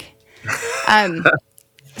think.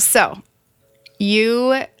 So,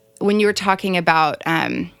 when you were talking about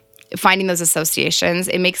finding those associations,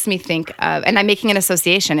 it makes me think of, and I'm making an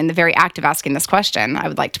association in the very act of asking this question. I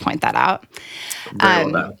would like to point that out. Very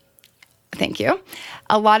well done. Thank you.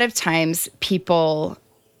 A lot of times people,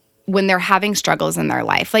 when they're having struggles in their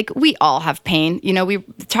life, like we all have pain. We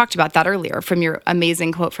talked about that earlier from your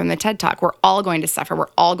amazing quote from the TED Talk. We're all going to suffer. We're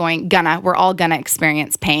all gonna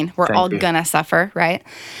experience pain. We're Thank all you. gonna suffer, right?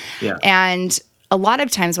 Yeah. And a lot of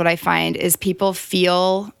times what I find is people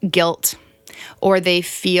feel guilt or they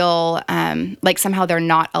feel like somehow they're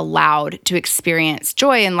not allowed to experience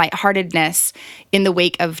joy and lightheartedness in the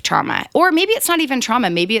wake of trauma. Or maybe it's not even trauma.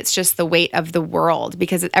 Maybe it's just the weight of the world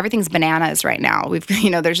because everything's bananas right now.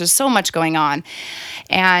 There's just so much going on.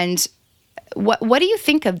 And what do you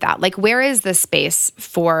think of that? Like, where is the space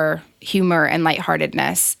for humor and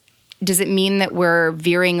lightheartedness? Does it mean that we're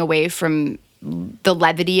veering away from the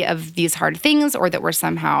levity of these hard things or that we're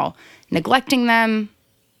somehow neglecting them?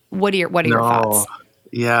 What are your thoughts?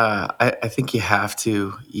 Yeah, I think you have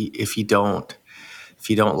to. If you don't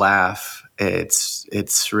laugh,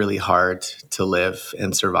 it's really hard to live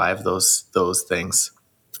and survive those things.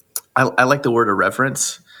 I like the word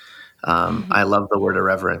irreverence. I love the word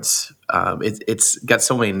irreverence. It's got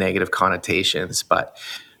so many negative connotations, but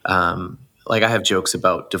like I have jokes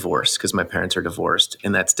about divorce because my parents are divorced,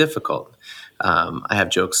 and that's difficult. I have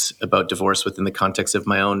jokes about divorce within the context of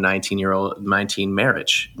my own 19-year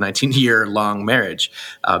long marriage,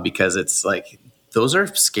 because it's like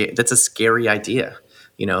that's a scary idea.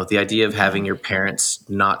 The idea of having your parents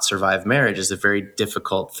not survive marriage is a very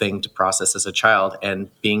difficult thing to process as a child, and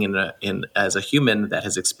being as a human that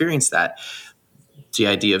has experienced that, the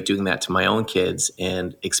idea of doing that to my own kids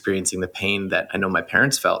and experiencing the pain that I know my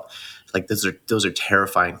parents felt, like those are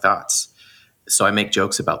terrifying thoughts. So I make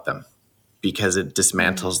jokes about them because it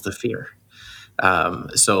dismantles the fear.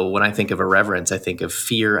 So when I think of irreverence, I think of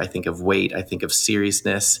fear, I think of weight, I think of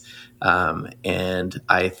seriousness, and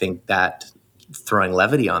I think that throwing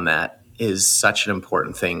levity on that is such an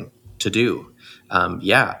important thing to do.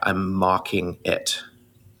 Yeah, I'm mocking it.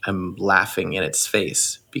 I'm laughing in its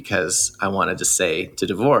face because I wanted to say to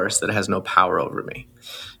divorce that it has no power over me.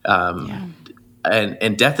 Yeah.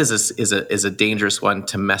 And death is a dangerous one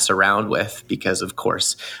to mess around with because, of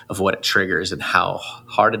course, of what it triggers and how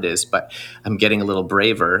hard it is. But I'm getting a little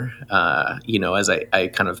braver, as I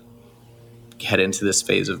kind of head into this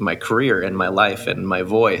phase of my career and my life and my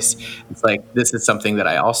voice. It's like this is something that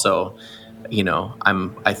I also,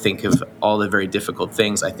 I think of all the very difficult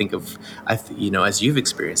things. I think of, as you've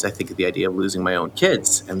experienced, I think of the idea of losing my own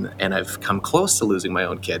kids, and I've come close to losing my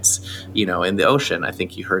own kids, in the ocean. I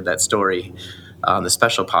think you heard that story on the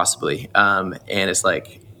special, possibly, and it's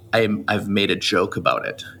like I've made a joke about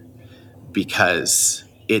it because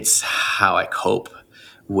it's how I cope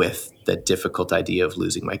with the difficult idea of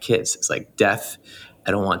losing my kids. It's like death.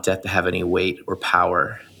 I don't want death to have any weight or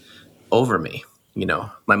power over me.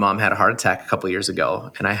 My mom had a heart attack a couple of years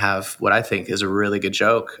ago, and I have what I think is a really good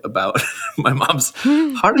joke about my mom's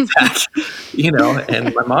heart attack,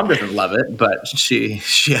 and my mom doesn't love it, but she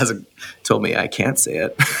hasn't told me I can't say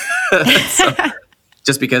it. So,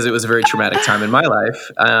 just because it was a very traumatic time in my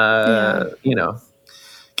life,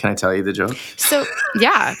 can I tell you the joke? So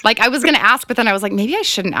yeah, like I was going to ask, but then I was like, maybe I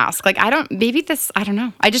shouldn't ask. Like, I don't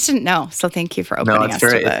know. I just didn't know. So thank you for opening us to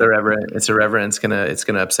it. It's irreverent. It's irreverent. It's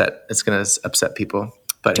going to upset people.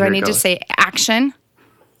 But do I need to say action?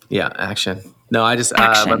 Yeah. Action. No,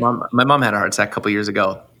 action. My mom had a heart attack a couple years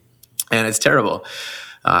ago, and it's terrible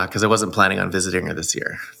because I wasn't planning on visiting her this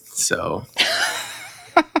year. So,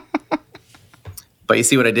 but you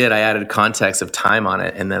see what I did? I added context of time on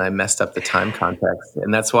it, and then I messed up the time context.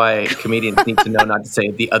 And that's why comedians need to know not to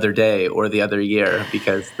say the other day or the other year,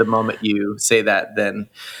 because the moment you say that, then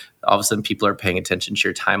all of a sudden people are paying attention to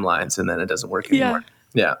your timelines, and then it doesn't work anymore.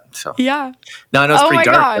 Yeah. So yeah. Now I know it's pretty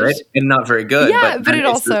dark, right? And not very good. Yeah, but it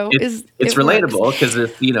also is. It's relatable because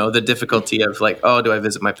the difficulty of like, oh, do I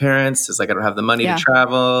visit my parents? It's like I don't have the money to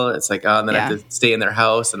travel. It's like, oh, and then I have to stay in their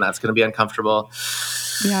house, and that's going to be uncomfortable.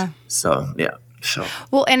 Yeah. So yeah. So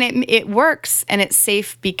well, and it works, and it's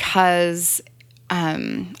safe because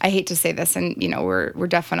I hate to say this, and we're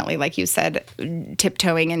definitely, like you said,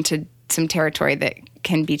 tiptoeing into some territory that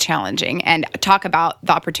can be challenging, and talk about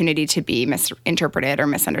the opportunity to be misinterpreted or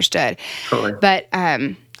misunderstood. Totally. But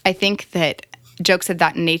I think that jokes of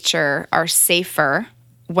that nature are safer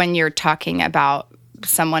when you're talking about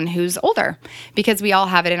someone who's older, because we all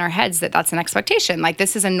have it in our heads that that's an expectation. Like,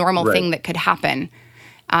 this is a normal thing that could happen.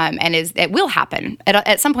 And it will happen.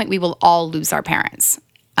 At some point, we will all lose our parents.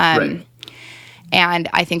 Right. And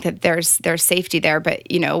I think that there's safety there. But,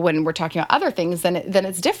 when we're talking about other things, then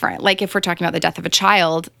it's different. Like, if we're talking about the death of a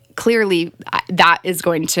child, clearly that is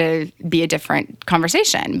going to be a different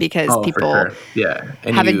conversation, because people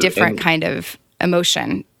have a different kind of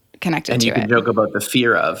emotion connected to it. And you can joke about the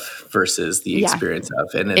fear of versus the experience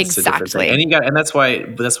of, and it's a different thing. And that's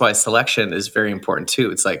why selection is very important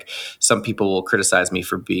too. It's like some people will criticize me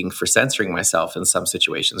for censoring myself in some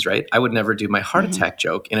situations, right? I would never do my heart attack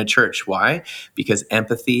joke in a church. Why? Because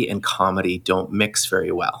empathy and comedy don't mix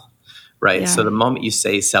very well. Right. Yeah. So the moment you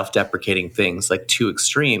say self-deprecating things like too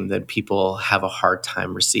extreme, then people have a hard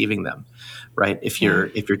time receiving them. Right. If you're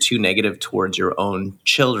too negative towards your own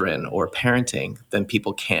children or parenting, then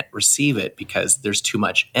people can't receive it because there's too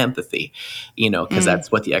much empathy, because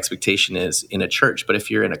that's what the expectation is in a church. But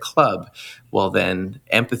if you're in a club, well, then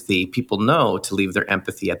empathy, people know to leave their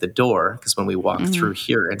empathy at the door, because when we walk through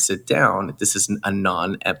here and sit down, this is a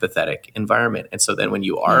non-empathetic environment. And so then when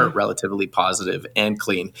you are relatively positive and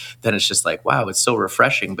clean, then it's just like, wow, it's so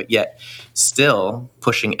refreshing, but yet still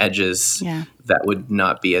pushing edges that would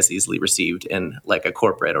not be as easily received in like a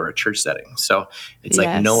corporate or a church setting. So it's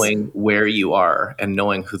like knowing where you are and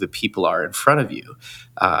knowing who the people are in front of you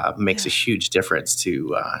makes a huge difference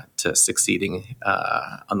to succeeding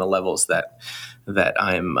on the levels that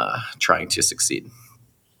I'm trying to succeed.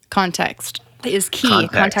 Context is key.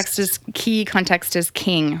 Context is key. Context is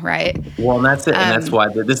king, right? Well, and that's it. And that's why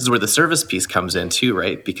this is where the service piece comes in too,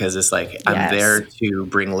 right? Because it's like, I'm there to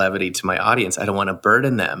bring levity to my audience. I don't want to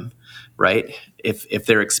burden them, right? If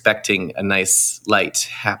they're expecting a nice, light,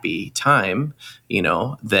 happy time,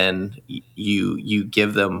 then you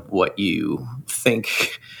give them what you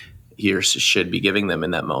think you should be giving them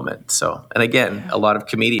in that moment. So, and again, a lot of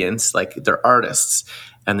comedians, like, they're artists,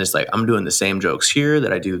 and there's like, I'm doing the same jokes here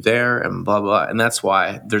that I do there, and blah, blah. And that's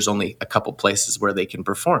why there's only a couple places where they can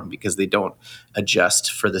perform, because they don't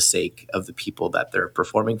adjust for the sake of the people that they're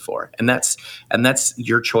performing for. And that's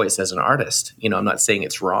your choice as an artist. I'm not saying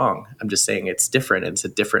it's wrong. I'm just saying it's different. It's a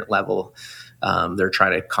different level they're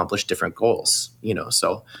trying to accomplish different goals,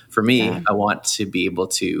 So for me, Yeah. I want to be able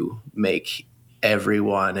to make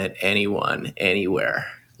everyone and anyone anywhere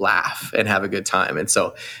laugh and have a good time. And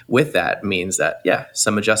so with that means that,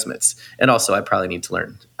 some adjustments. And also I probably need to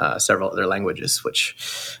learn several other languages,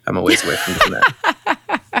 which I'm a ways away from doing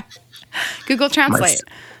that. Google Translate.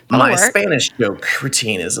 My That'll work. Spanish joke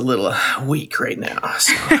routine is a little weak right now.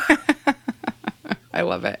 So. I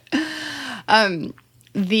love it.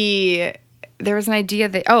 There was an idea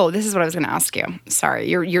that, this is what I was going to ask you. Sorry,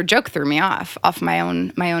 your joke threw me off my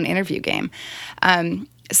own interview game.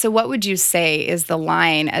 So what would you say is the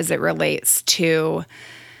line as it relates to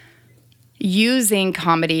using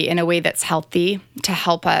comedy in a way that's healthy to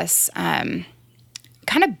help us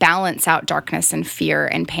kind of balance out darkness and fear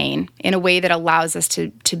and pain in a way that allows us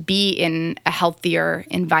to be in a healthier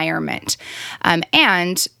environment?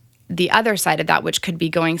 And the other side of that, which could be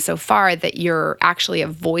going so far that you're actually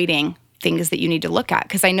avoiding things that you need to look at.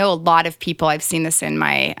 Because I know a lot of people, I've seen this in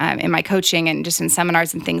my coaching and just in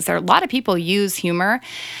seminars and things, there are a lot of people use humor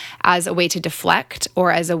as a way to deflect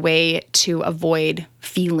or as a way to avoid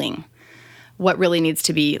feeling what really needs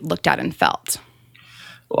to be looked at and felt.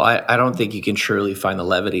 Well, I don't think you can truly find the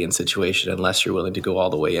levity in situation unless you're willing to go all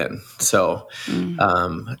the way in. So,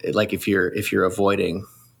 like if you're avoiding,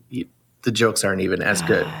 the jokes aren't even as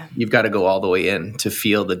good. You've got to go all the way in to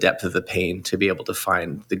feel the depth of the pain, to be able to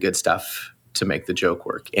find the good stuff to make the joke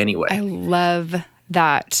work anyway. I love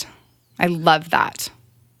that.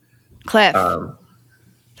 Cliff,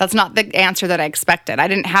 that's not the answer that I expected. I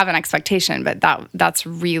didn't have an expectation, but that's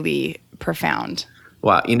really profound.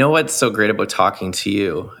 Wow. You know what's so great about talking to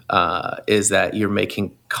you is that you're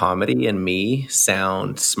making comedy and me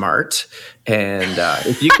sound smart. And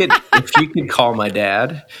if you could call my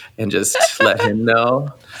dad and just let him know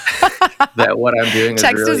that what I'm doing is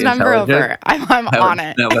Text really his number intelligent, over. I'm on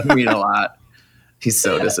it. That would mean a lot. He's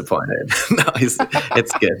so disappointed. No,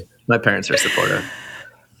 it's good. My parents are supportive.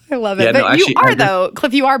 I love it. Yeah, but no, actually,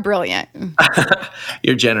 Cliff, you are brilliant.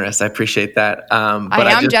 You're generous. I appreciate that. But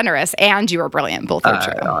I am generous, and you are brilliant. Both are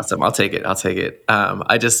true. Awesome. I'll take it.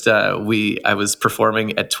 I was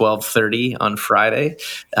performing at 12:30 on Friday,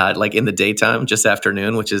 like in the daytime, just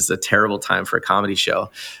afternoon, which is a terrible time for a comedy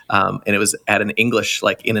show. And it was at in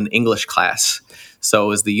an English class. So it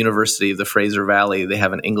was the University of the Fraser Valley. They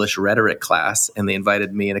have an English rhetoric class, and they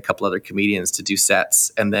invited me and a couple other comedians to do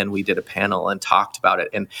sets. And then we did a panel and talked about it.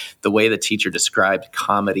 And the way the teacher described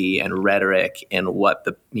comedy and rhetoric and what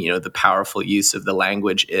the powerful use of the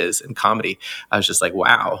language is in comedy, I was just like,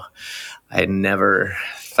 wow, I had never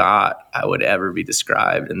thought I would ever be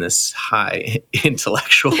described in this high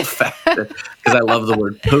intellectual factor, because I love the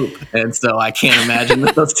word poop. And so I can't imagine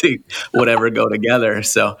that those two would ever go together.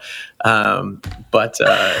 So, it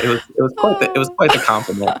was quite the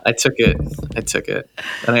compliment. I took it.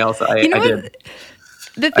 And I did.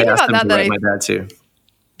 The thing about that my dad too.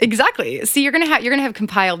 Exactly. See, you're gonna have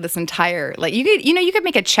compiled this entire, like, you could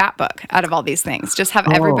make a chat book out of all these things. Just have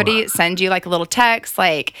everybody send you like a little text,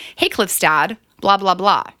 like, "Hey, Cliff's dad, blah blah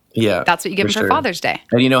blah." Yeah, that's what you give him for Father's Day.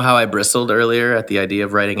 And you know how I bristled earlier at the idea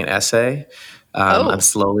of writing an essay? I'm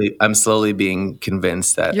slowly being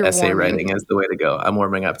convinced that essay writing is the way to go. I'm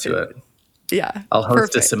warming up to it. Yeah, I'll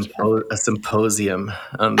host a symposium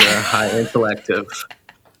on the high intellect of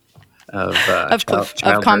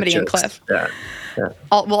comedy and Cliff. Yeah.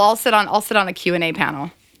 I'll sit on a Q&A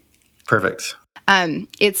panel. Perfect.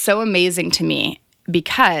 It's so amazing to me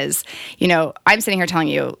because, I'm sitting here telling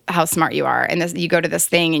you how smart you are, and you go to this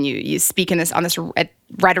thing and you speak on this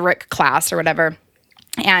rhetoric class or whatever,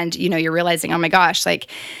 and you're realizing, oh my gosh, like,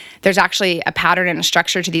 there's actually a pattern and a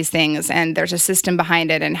structure to these things, and there's a system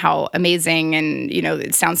behind it, and how amazing, and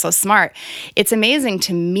it sounds so smart. It's amazing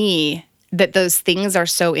to me that those things are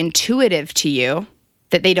so intuitive to you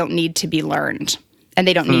that they don't need to be learned, and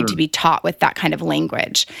they don't need to be taught with that kind of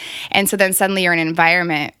language. And so then suddenly you're in an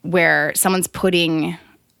environment where someone's putting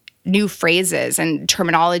new phrases and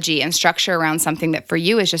terminology and structure around something that for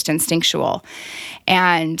you is just instinctual.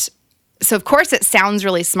 And so of course it sounds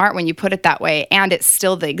really smart when you put it that way, and it's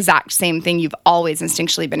still the exact same thing you've always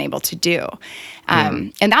instinctually been able to do.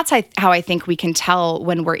 And that's how I think we can tell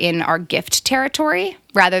when we're in our gift territory,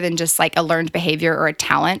 rather than just like a learned behavior or a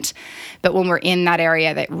talent, but when we're in that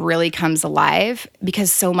area that really comes alive,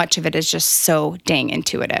 because so much of it is just so dang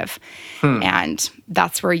intuitive. And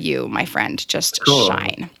that's where you, my friend, just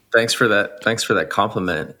shine. Thanks for that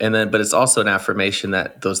compliment. But it's also an affirmation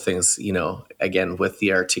that those things, again, with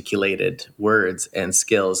the articulated words and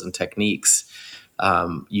skills and techniques,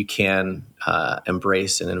 you can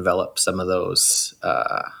embrace and envelop some of those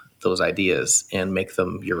ideas and make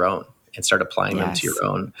them your own. and start applying them to Yes. your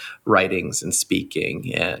own writings and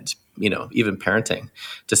speaking and, even parenting,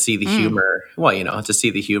 to see the humor, to see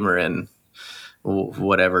the humor in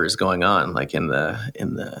whatever is going on, like in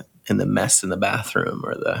the mess in the bathroom,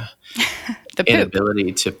 or the The poop.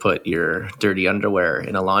 inability to put your dirty underwear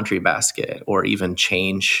in a laundry basket, or even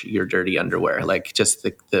change your dirty underwear. Like just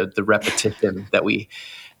the repetition that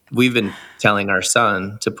we've been telling our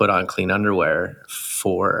son to put on clean underwear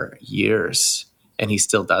for years, and he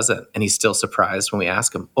still doesn't. And he's still surprised when we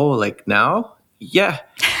ask him, "Oh, like now?" "Yeah,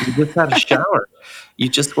 you just had a shower. You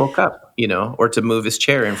just woke up," or to move his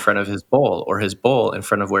chair in front of his bowl, or his bowl in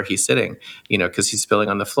front of where he's sitting, because he's spilling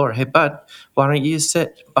on the floor. "Hey, bud, why don't you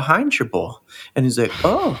sit behind your bowl?" And he's like,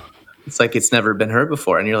 "Oh." It's like it's never been heard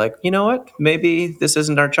before. And you're like, you know what? Maybe this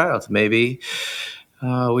isn't our child. Maybe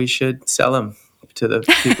we should sell him to the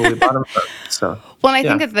people we bought him from. So, Well, and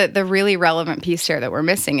I think that the really relevant piece here that we're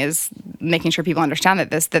missing is making sure people understand that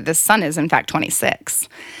this son is in fact 26.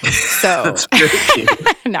 So that's very cute.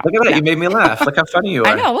 No, Look at that. no. You made me laugh. Look how funny you are.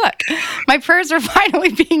 I know, look. My prayers are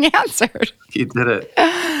finally being answered. You did it.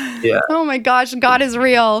 Yeah. Oh my gosh, God is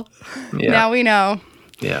real. Yeah. Now we know.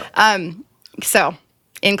 Yeah. So,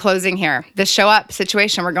 in closing here, the show up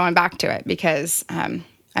situation, we're going back to it because I'm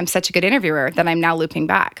such a good interviewer that I'm now looping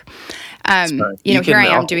back. Here I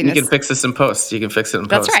am doing this. You can fix this in post. You can fix it in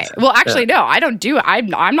post. That's right. Well, actually, no, I don't do it.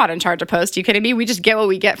 I'm not in charge of post. You kidding me? We just get what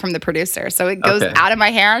we get from the producer. So it goes out of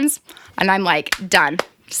my hands, and I'm like, done.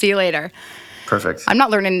 See you later. Perfect. I'm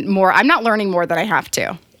not learning more. I'm not learning more than I have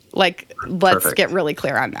to. Like, let's Perfect. get really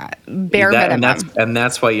clear on that. Bare minimum. And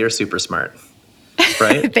that's why you're super smart,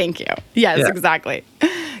 right? Thank you. Yes, Yeah. exactly.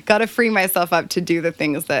 Got to free myself up to do the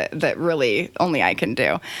things that really only I can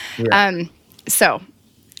do. Yeah. So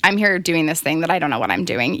I'm here doing this thing that I don't know what I'm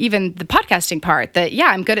doing. Even the podcasting part that,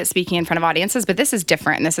 I'm good at speaking in front of audiences, but this is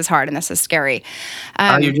different and this is hard and this is scary.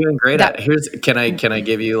 You're doing great at it. Can I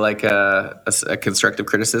give you like a constructive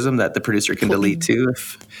criticism that the producer can delete too?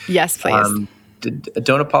 Yes, please.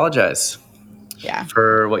 Don't apologize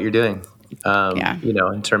for what you're doing.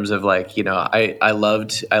 In terms of like, I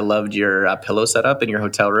loved your pillow setup in your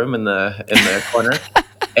hotel room in the corner.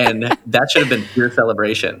 And that should have been pure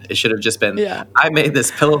celebration. It should have just been, I made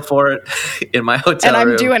this pillow fort in my hotel room.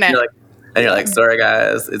 And I'm doing it. You're like, sorry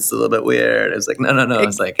guys, it's a little bit weird. It's like, no.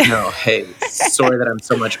 It's like, no, hey, sorry that I'm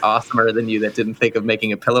so much awesomer than you that didn't think of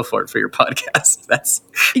making a pillow fort for your podcast. That's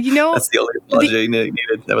the only apology you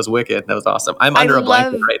needed. That was wicked. That was awesome. I'm under a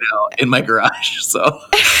blanket right now in my garage, so.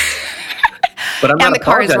 But I'm and not the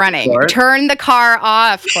car is running. Turn the car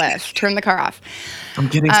off, Cliff. Turn the car off. I'm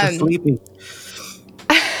getting so sleepy.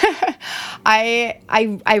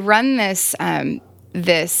 I run this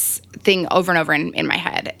this thing over and over in my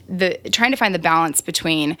head. Trying to find the balance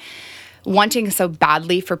between wanting so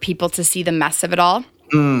badly for people to see the mess of it all,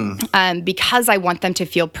 because I want them to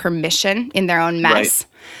feel permission in their own mess.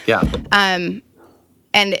 Right. Yeah.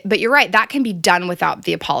 But you're right. That can be done without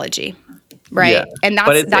the apology, right? Yeah. And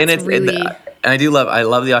that's really. And I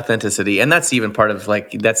love the authenticity, and that's even part of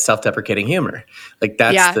like that's self-deprecating humor. Like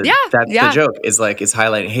that's the joke is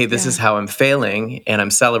highlighting, hey, this is how I'm failing, and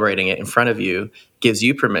I'm celebrating it in front of you. Gives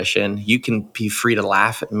you permission. You can be free to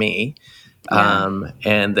laugh at me,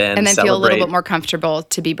 and then feel a little bit more comfortable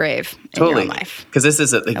to be brave in your own life. Because this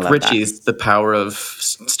is Richie's the power of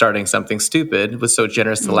starting something stupid was so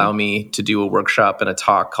generous to allow me to do a workshop and a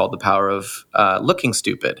talk called The Power of Looking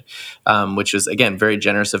Stupid, which was again very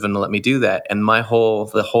generous of him to let me do that. And the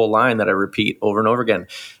whole line that I repeat over and over again,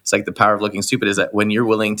 it's like the power of looking stupid is that when you're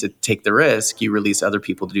willing to take the risk, you release other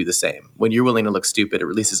people to do the same. When you're willing to look stupid, it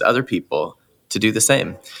releases other people to do the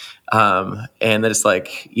same. And then it's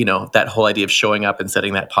like, that whole idea of showing up and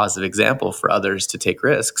setting that positive example for others to take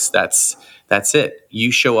risks. That's it.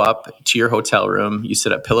 You show up to your hotel room, you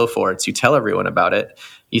set up pillow forts, you tell everyone about it,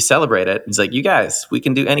 you celebrate it. It's like, you guys, we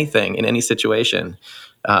can do anything in any situation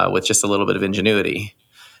with just a little bit of ingenuity.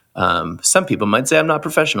 Some people might say I'm not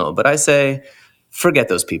professional, but I say, forget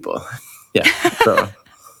those people. Yeah. So.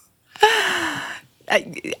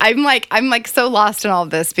 I'm like so lost in all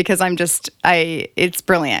of this because it's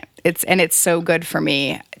brilliant. It's so good for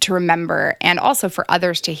me to remember and also for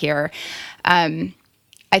others to hear. I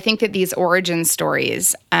think that these origin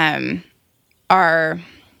stories they're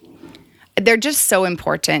just so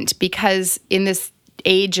important because in this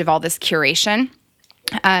age of all this curation,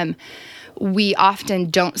 we often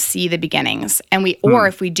don't see the beginnings, or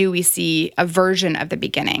if we do, we see a version of the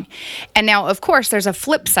beginning. And now, of course, there's a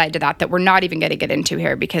flip side to that we're not even going to get into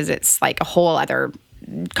here because it's like a whole other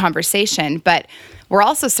conversation. But we're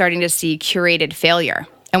also starting to see curated failure,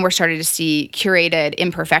 and we're starting to see curated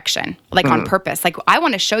imperfection, on purpose. Like, I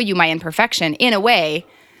want to show you my imperfection in a way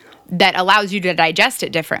that allows you to digest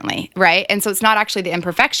it differently, right? And so it's not actually the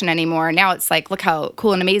imperfection anymore. Now it's like, look how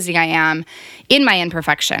cool and amazing I am in my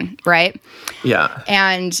imperfection, right? Yeah.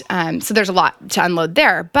 And so there's a lot to unload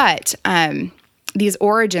there. But these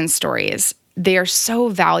origin stories, they are so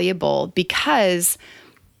valuable because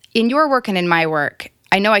in your work and in my work,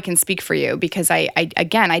 I know I can speak for you because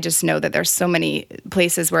I just know that there's so many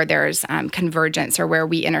places where there's convergence or where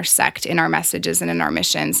we intersect in our messages and in our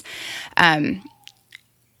missions.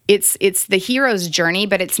 It's the hero's journey,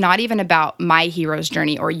 but it's not even about my hero's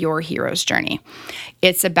journey or your hero's journey.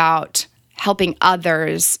 It's about helping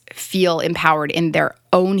others feel empowered in their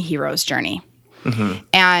own hero's journey. Mm-hmm.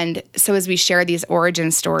 And so as we share these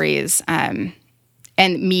origin stories,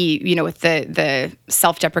 and me, with the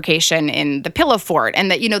self-deprecation in the pillow fort and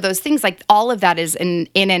that, those things, like all of that is in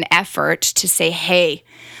an effort to say, hey,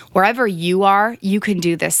 wherever you are, you can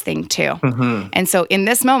do this thing too. Mm-hmm. And so in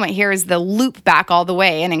this moment, here is the loop back all the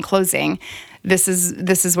way. And in closing, this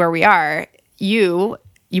is where we are. You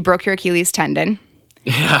broke your Achilles tendon.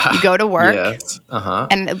 Yeah. You go to work. Yes. Uh-huh.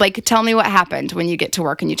 And tell me what happened when you get to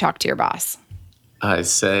work and you talk to your boss. I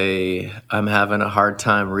say, I'm having a hard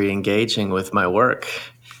time re-engaging with my work.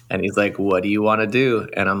 And he's like, what do you want to do?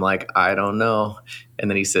 And I'm like, I don't know. And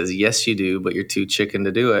then he says, yes, you do, but you're too chicken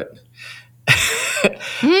to do it.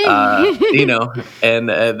 And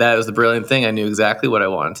that was the brilliant thing. I knew exactly what I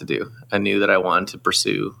wanted to do. I knew that I wanted to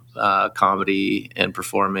pursue comedy and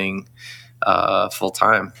performing full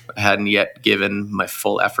time. I hadn't yet given my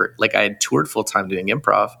full effort. Like I had toured full time doing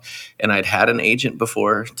improv, and I'd had an agent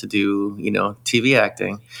before to do, TV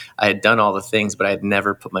acting. I had done all the things, but I had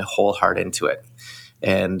never put my whole heart into it.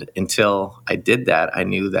 And until I did that, I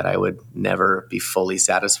knew that I would never be fully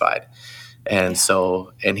satisfied. And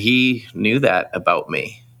and he knew that about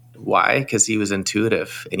me. Why? Because he was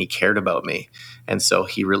intuitive and he cared about me. And so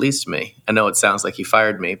he released me. I know it sounds like he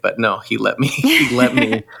fired me, but no, he let me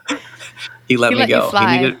go.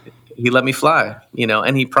 He let me fly,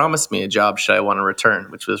 and he promised me a job should I want to return,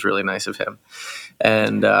 which was really nice of him.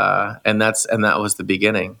 And that was the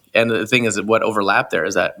beginning. And the thing is that what overlapped there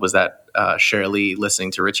was that Sheryl Lee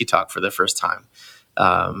listening to Richie talk for the first time.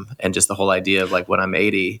 And just the whole idea of like when I'm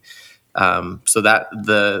 80. So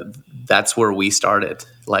that's where we started,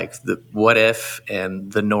 like the what if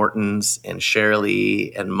and the Nortons and Sheryl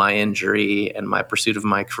Lee and my injury and my pursuit of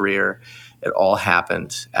my career. It all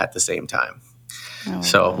happened at the same time. Oh,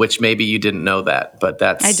 so, wow. Which maybe you didn't know that, but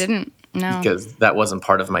I didn't know because that wasn't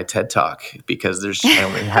part of my TED talk because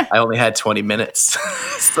I only had 20 minutes.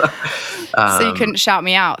 So you couldn't shout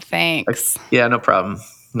me out. Thanks. Yeah, no problem.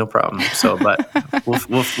 So, but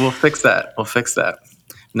we'll fix that. We'll fix that.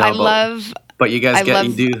 No, but you guys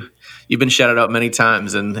you've been shouted out many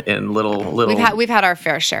times in little. We've had our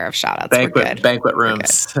fair share of shout outs. Banquet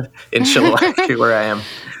rooms in Chilliwack where I am.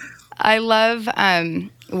 I love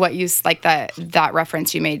what you like that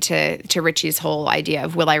reference you made to Richie's whole idea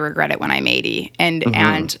of will I regret it when I'm 80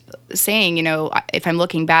 and saying, if I'm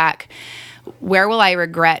looking back, where will I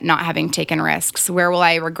regret not having taken risks? Where will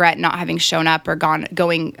I regret not having shown up or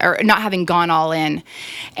not having gone all in?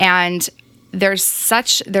 And there's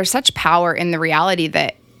such power in the reality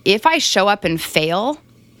that if I show up and fail,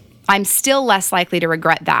 I'm still less likely to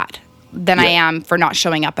regret that than I am for not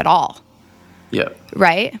showing up at all. Yeah.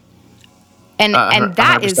 Right? And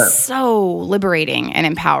that 100%. is so liberating and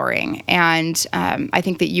empowering. And I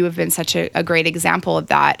think that you have been such a great example of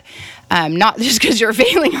that. Not just because you're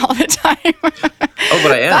failing all the time.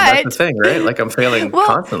 But I am. That's the thing, right? Like I'm failing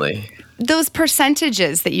constantly. Those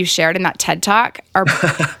percentages that you shared in that TED Talk are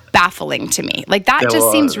baffling to me. Like that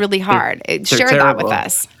seems really hard. Share that with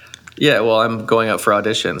us. Yeah, well, I'm going out for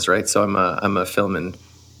auditions, right? So I'm a film and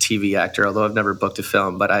TV actor, although I've never booked a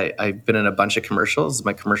film, but I've been in a bunch of commercials.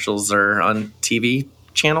 My commercials are on TV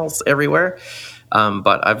channels everywhere.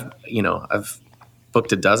 But I've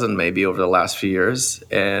booked a dozen maybe over the last few years,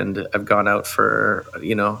 and I've gone out for,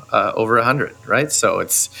 over 100, right? So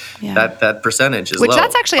it's that percentage is low. Which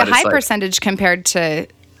that's actually a high percentage compared to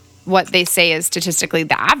what they say is statistically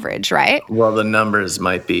the average, right? Well, the numbers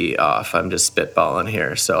might be off. I'm just spitballing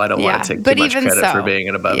here, so I don't want to take too much credit for being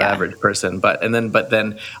an above average person. But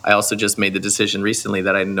then I also just made the decision recently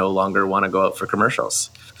that I no longer want to go out for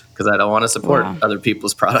commercials because I don't want to support other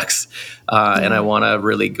people's products, and I want to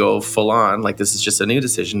really go full on. Like this is just a new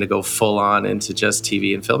decision to go full on into just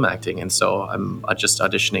TV and film acting, and so I'm just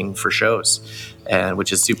auditioning for shows, and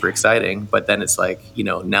which is super exciting. But then it's like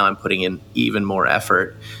now I'm putting in even more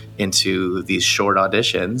effort into these short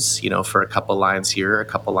auditions, for a couple lines here, a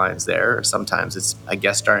couple lines there. Or sometimes it's a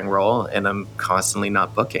guest starring role, and I'm constantly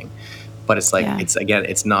not booking. But it's like, Yeah.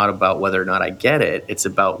 it's not about whether or not I get it. It's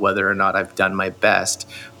about whether or not I've done my best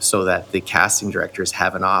so that the casting directors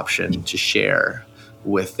have an option to share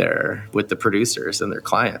with the producers and their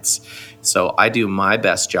clients. So I do my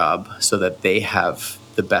best job so that they have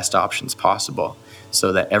the best options possible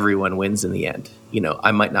so that everyone wins in the end.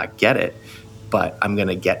 I might not get it, but I'm going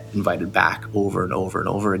to get invited back over and over and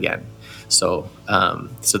over again. So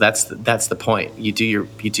that's the point. You do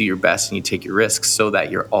your best and you take your risks so that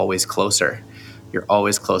you're always closer. You're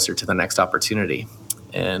always closer to the next opportunity.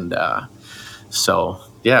 And so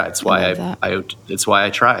yeah, it's why it's why I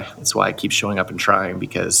try. It's why I keep showing up and trying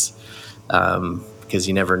because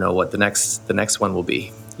you never know what the next one will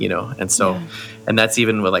be. And so, and that's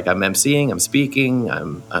even with, like, I'm emceeing, I'm speaking,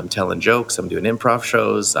 I'm telling jokes, I'm doing improv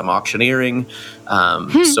shows, I'm auctioneering.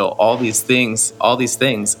 So all these things,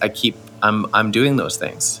 I'm doing those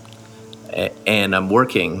things, and I'm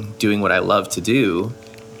doing what I love to do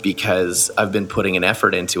because I've been putting an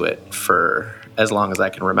effort into it for as long as I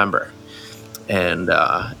can remember. And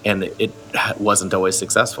it wasn't always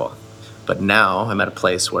successful, but now I'm at a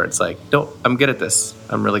place where it's like, no, I'm good at this.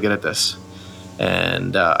 I'm really good at this.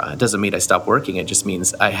 And it doesn't mean I stop working. It just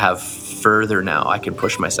means I have further now. I can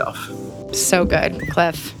push myself. So good,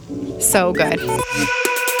 Cliff. So good.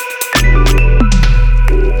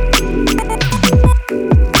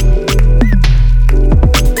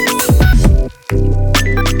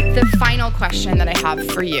 The final question that I have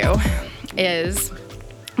for you is,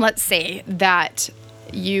 let's say that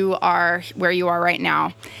you are where you are right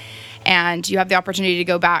now and you have the opportunity to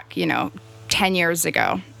go back, 10 years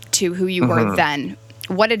ago to who you were then.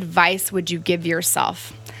 What advice would you give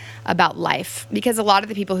yourself about life? Because a lot of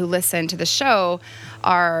the people who listen to the show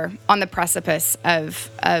are on the precipice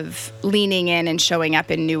of leaning in and showing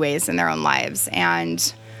up in new ways in their own lives.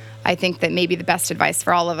 And I think that maybe the best advice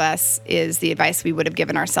for all of us is the advice we would have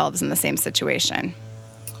given ourselves in the same situation.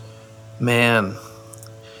 Man,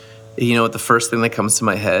 what the first thing that comes to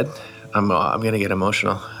my head, I'm going to get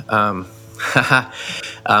emotional.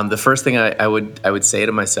 The first thing I would say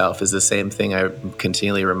to myself is the same thing I'm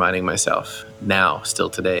continually reminding myself now, still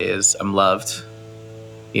today, is I'm loved.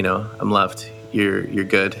 I'm loved. You're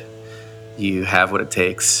good. You have what it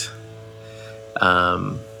takes.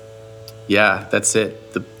 Yeah, that's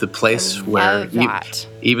it. The place where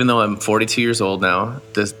even though I'm 42 years old now,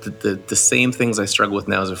 the same things I struggle with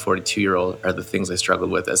now as a 42-year-old are the things I struggled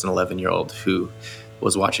with as an 11-year-old who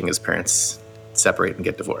was watching his parents separate and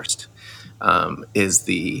get divorced. Am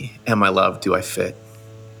I loved? Do I fit?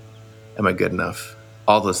 Am I good enough?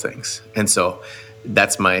 All those things. And so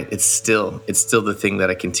it's still the thing that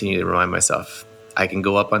I continue to remind myself. I can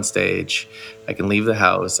go up on stage, I can leave the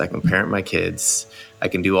house, I can parent my kids, I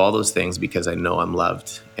can do all those things because I know I'm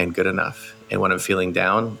loved and good enough. And when I'm feeling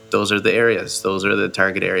down, those are the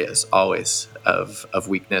target areas always of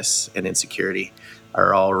weakness and insecurity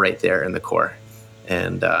are all right there in the core.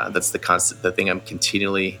 And that's the thing I'm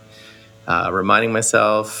continually reminding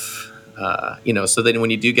myself, so then when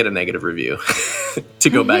you do get a negative review, to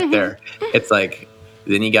go back there, it's like,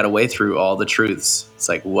 then you got to weigh through all the truths. It's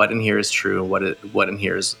like, what in here is true, what in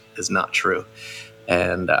here is not true.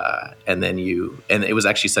 And then it was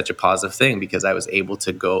actually such a positive thing because I was able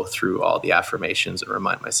to go through all the affirmations and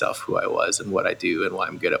remind myself who I was and what I do and why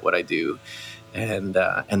I'm good at what I do. And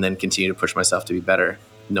then continue to push myself to be better,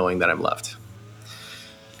 knowing that I'm loved.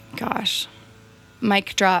 Gosh,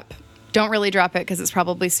 mic drop. Don't really drop it because it's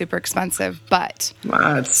probably super expensive, but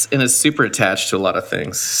it's super attached to a lot of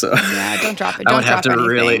things. So yeah, don't drop it. Don't drop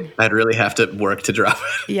anything. I'd really have to work to drop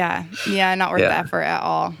it. Yeah, not worth the effort at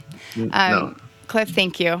all. No. Cliff,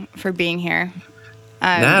 thank you for being here.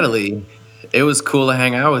 Natalie, it was cool to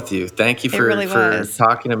hang out with you. Thank you for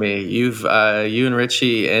talking to me. You and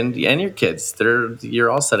Richie and your kids, you're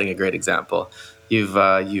all setting a great example. You've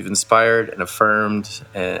inspired and affirmed,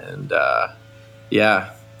 and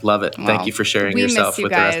love it. Well, thank you for sharing yourself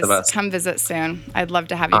with the rest of us. Come visit soon. I'd love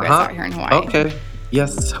to have you guys out here in Hawaii. Okay.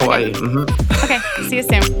 Yes, Hawaii. Okay, okay. See you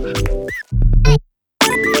soon.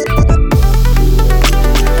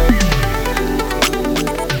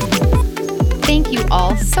 Thank you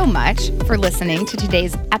all so much for listening to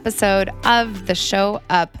today's episode of the Show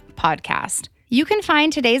Up podcast. You can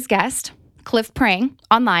find today's guest, Cliff Prang,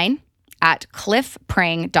 online at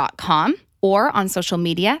cliffprang.com or on social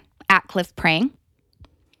media at Cliff Prang.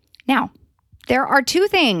 Now, there are two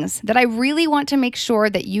things that I really want to make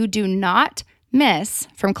sure that you do not miss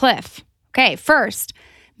from Cliff. Okay, first,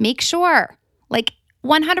 make sure,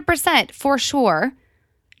 100% for sure,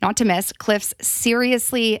 not to miss Cliff's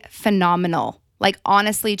seriously phenomenal,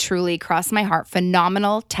 honestly, truly, cross my heart,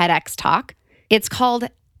 phenomenal TEDx talk. It's called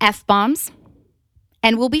F-Bombs,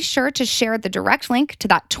 And we'll be sure to share the direct link to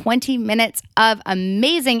that 20 minutes of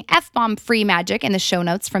amazing F-bomb free magic in the show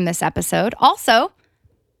notes from this episode. Also,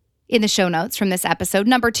 in the show notes from this episode,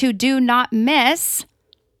 number 2, do not miss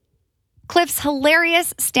Cliff's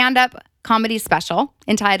hilarious stand-up comedy special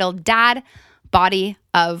entitled Dad, Body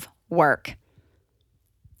of Work.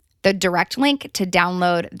 The direct link to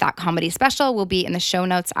download that comedy special will be in the show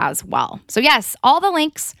notes as well. So yes, all the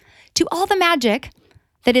links to all the magic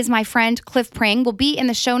that is my friend Cliff Prang will be in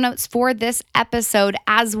the show notes for this episode,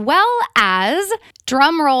 as well as,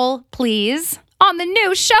 drum roll please, on the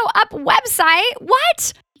new Show Up website.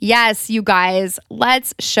 What? Yes, you guys,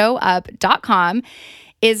 letsshowup.com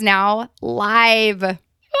is now live.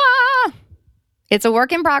 It's a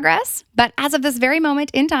work in progress, but as of this very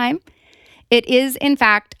moment in time, it is in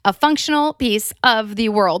fact a functional piece of the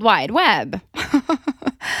World Wide Web.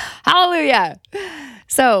 Hallelujah.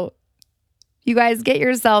 So, you guys get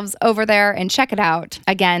yourselves over there and check it out.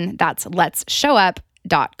 Again, that's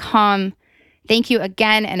letsshowup.com. Thank you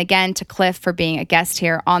again and again to Cliff for being a guest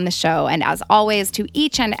here on the show. And as always, to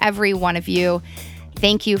each and every one of you,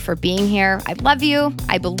 thank you for being here. I love you.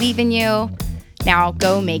 I believe in you. Now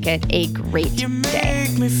go make it a great day.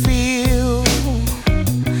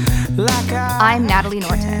 I'm Natalie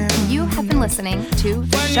Norton, and you have been listening to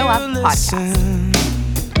the Show Up Podcast.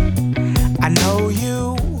 I know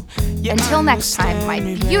you. Until next time, my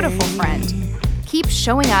beautiful friend, keep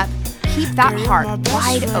showing up, keep that heart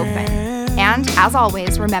wide open. And as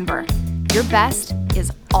always, remember, your best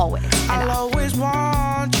is always enough. I'll always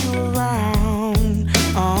want you around.